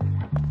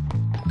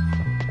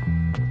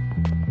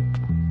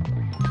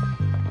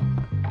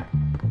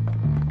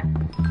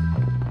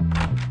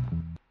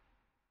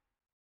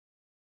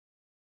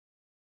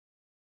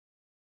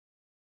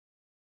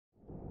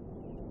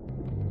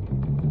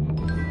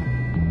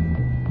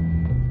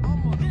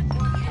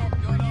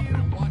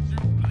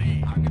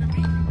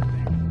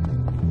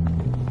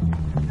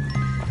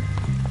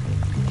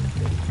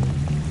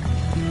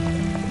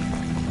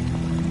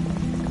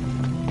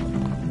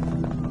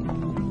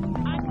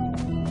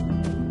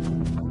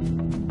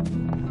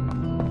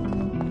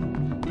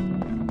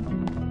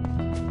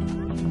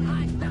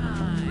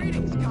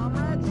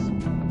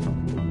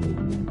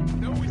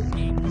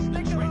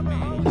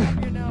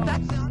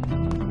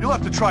 You'll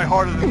have to try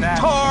harder than that.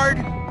 Tard!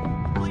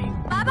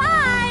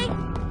 Bye-bye!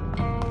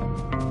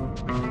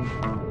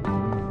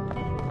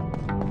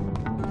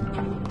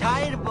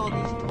 Tired of all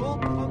these tall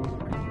punks.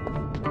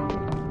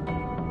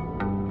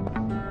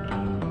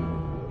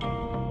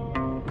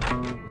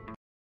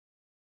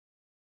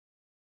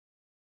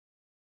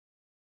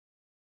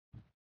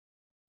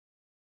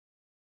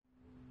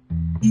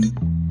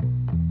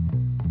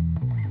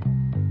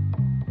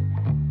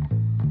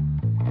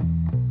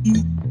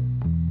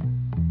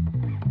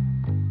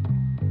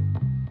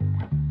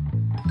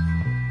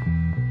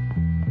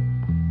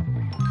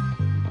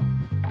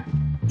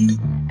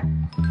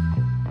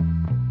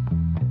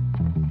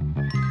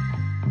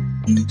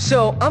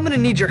 So, I'm gonna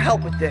need your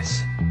help with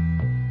this.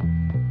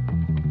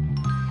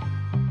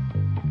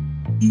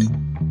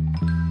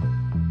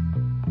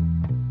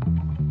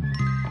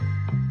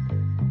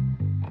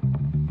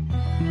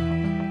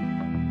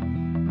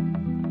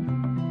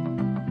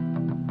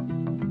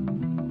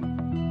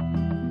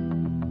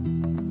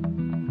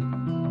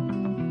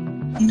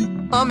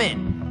 I'm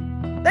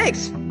in.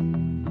 Thanks.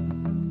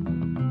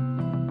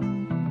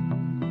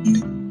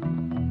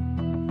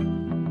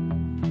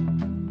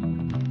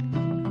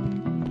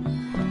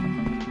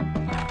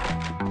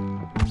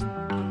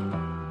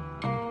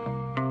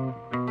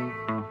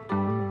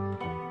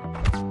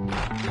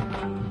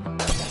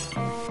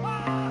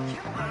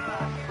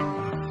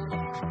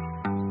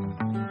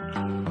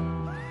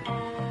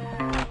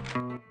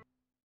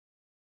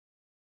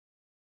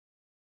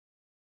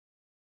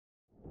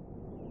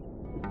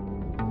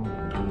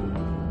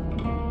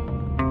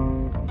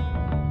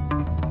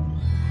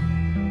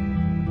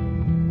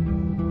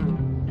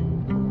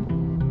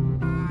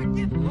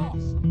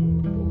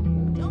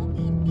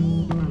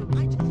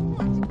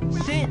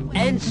 Sit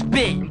and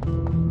spin.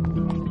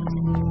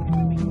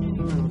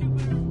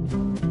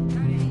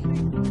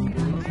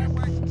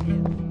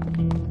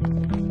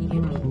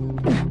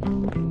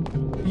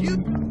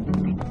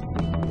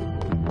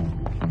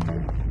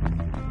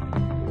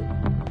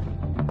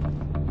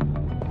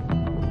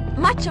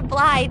 Much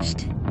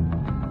obliged.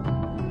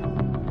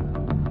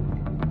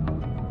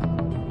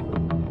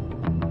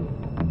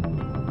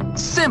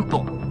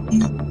 Simple.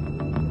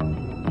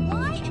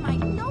 Why am I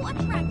so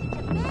attracted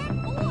to bad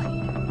boys?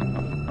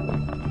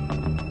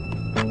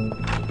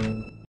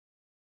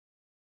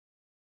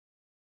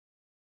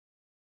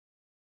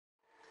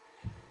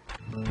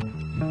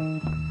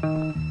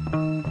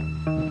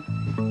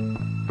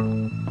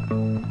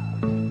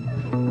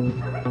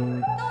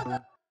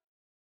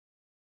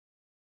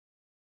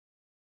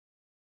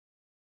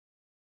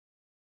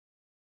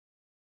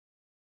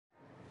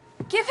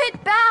 Give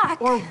it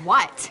back! Or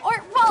what?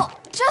 Or, well,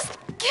 just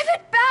give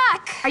it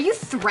back! Are you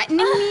threatening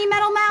me,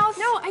 Metal Mouth?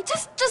 No,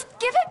 just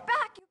give it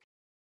back!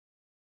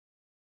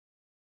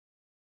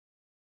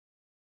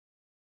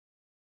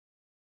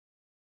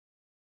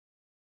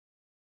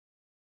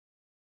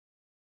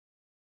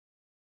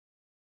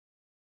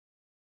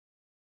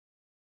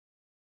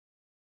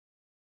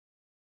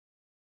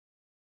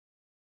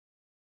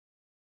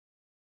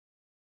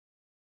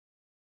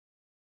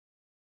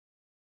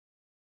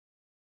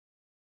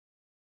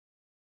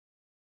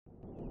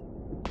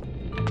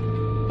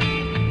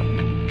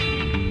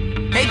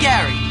 Hey,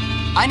 Gary.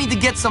 I need to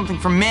get something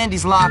from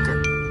Mandy's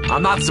locker.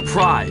 I'm not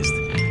surprised.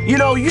 You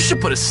know, you should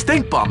put a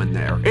stink bomb in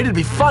there. It'd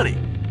be funny.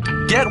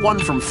 Get one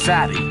from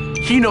Fatty.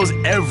 He knows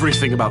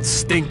everything about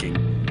stinking.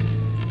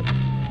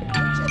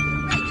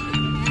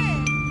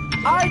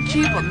 I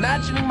keep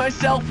imagining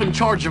myself in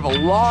charge of a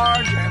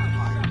large...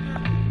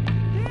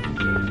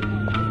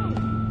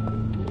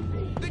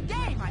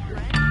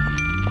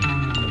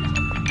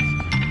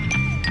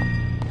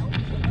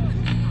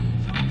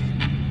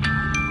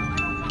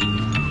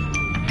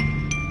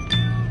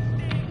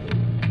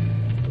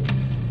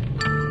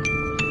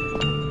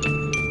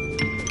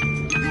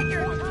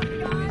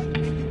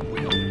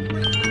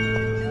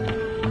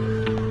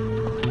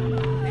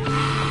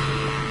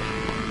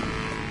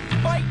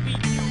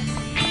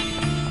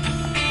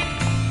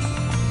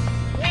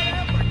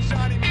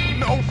 Johnny.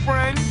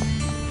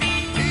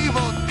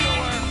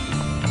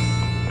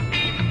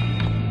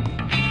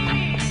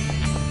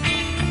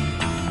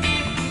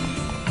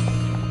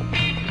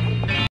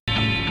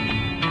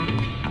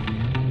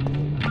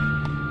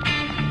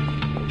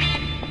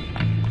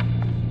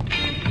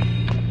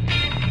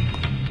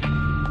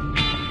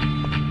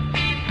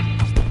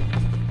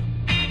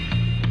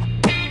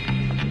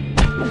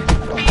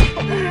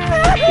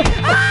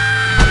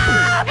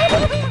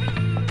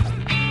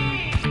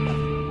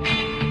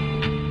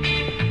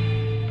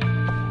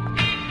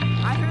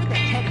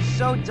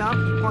 so dumb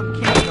he won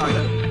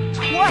kindergarten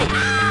twice.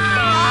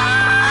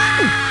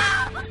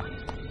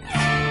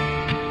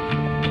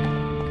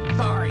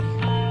 Sorry.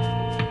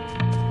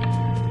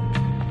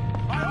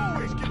 I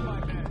always get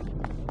my best.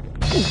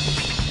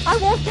 I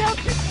won't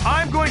help you.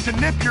 I'm going to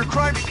nip your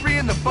crime spree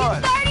in the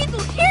bud. Authorities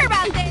will hear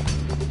about this.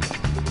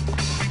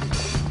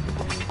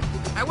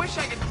 I wish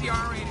I could see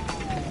R-rated.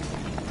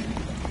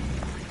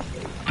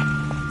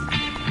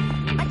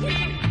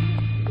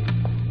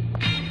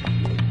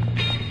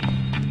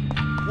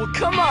 Well,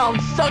 come on,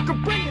 sucker,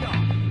 bring it on.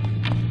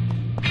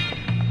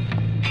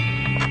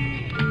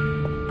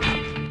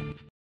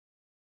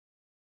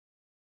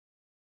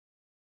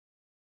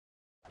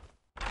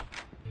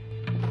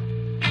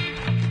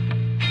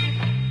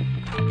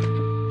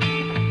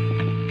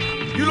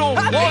 You don't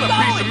want a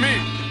piece of me.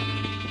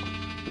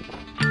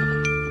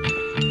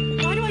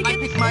 Why do I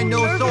picked my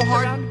nose so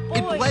hard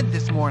it bled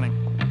this morning.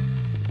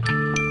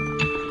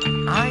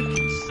 I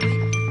can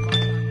sleep with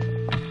my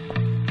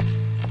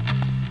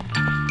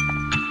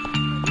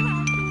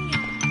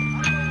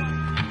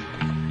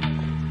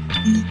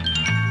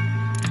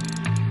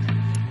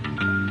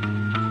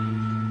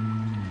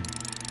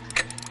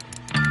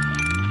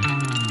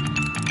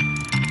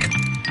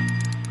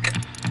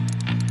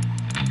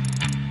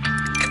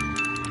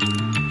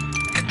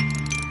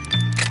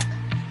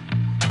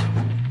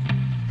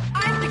I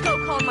have to go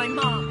call my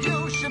mom.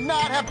 You should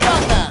not have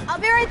done that. I'll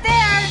be right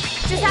there.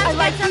 Just have to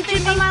get something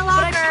from my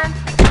locker.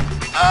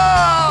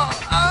 Oh,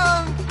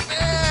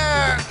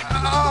 unfair.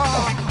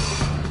 Oh.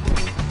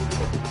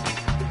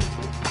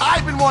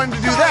 I've been wanting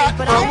to do that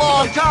for a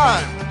long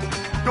time.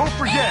 Don't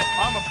forget,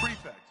 I'm a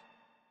prefect.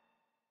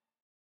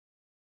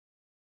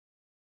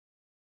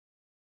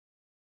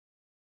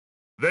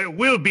 There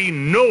will be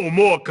no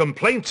more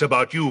complaints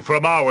about you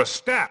from our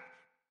staff.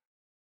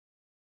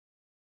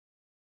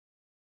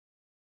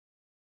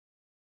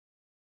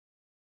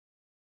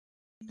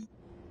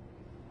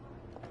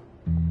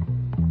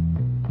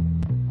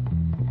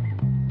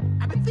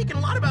 I've been thinking a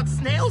lot about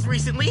snails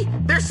recently.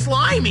 They're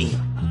slimy.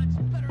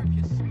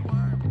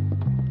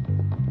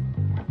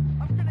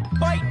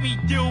 Bite me,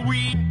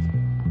 dillweed!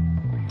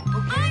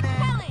 I'm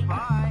telling.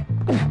 Bye.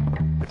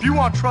 If you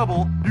want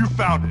trouble, you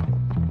found it.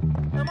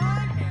 Come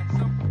on,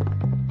 handsome.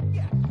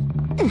 Yes.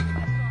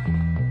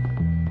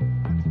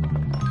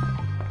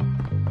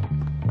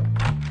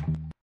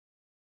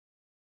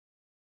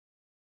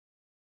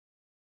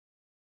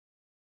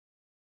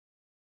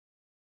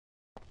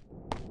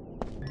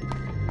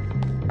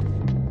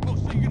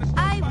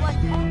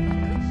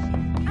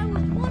 I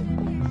was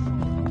wondering.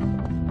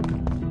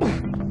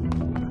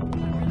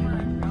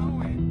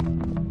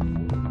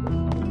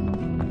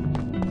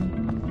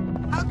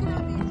 How can I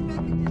be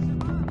expected to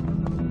survive?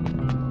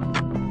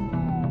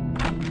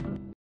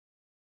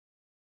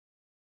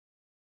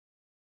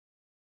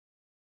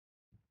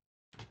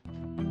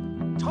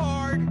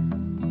 Tard!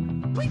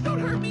 Please don't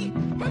hurt me!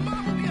 My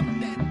mom will be upset!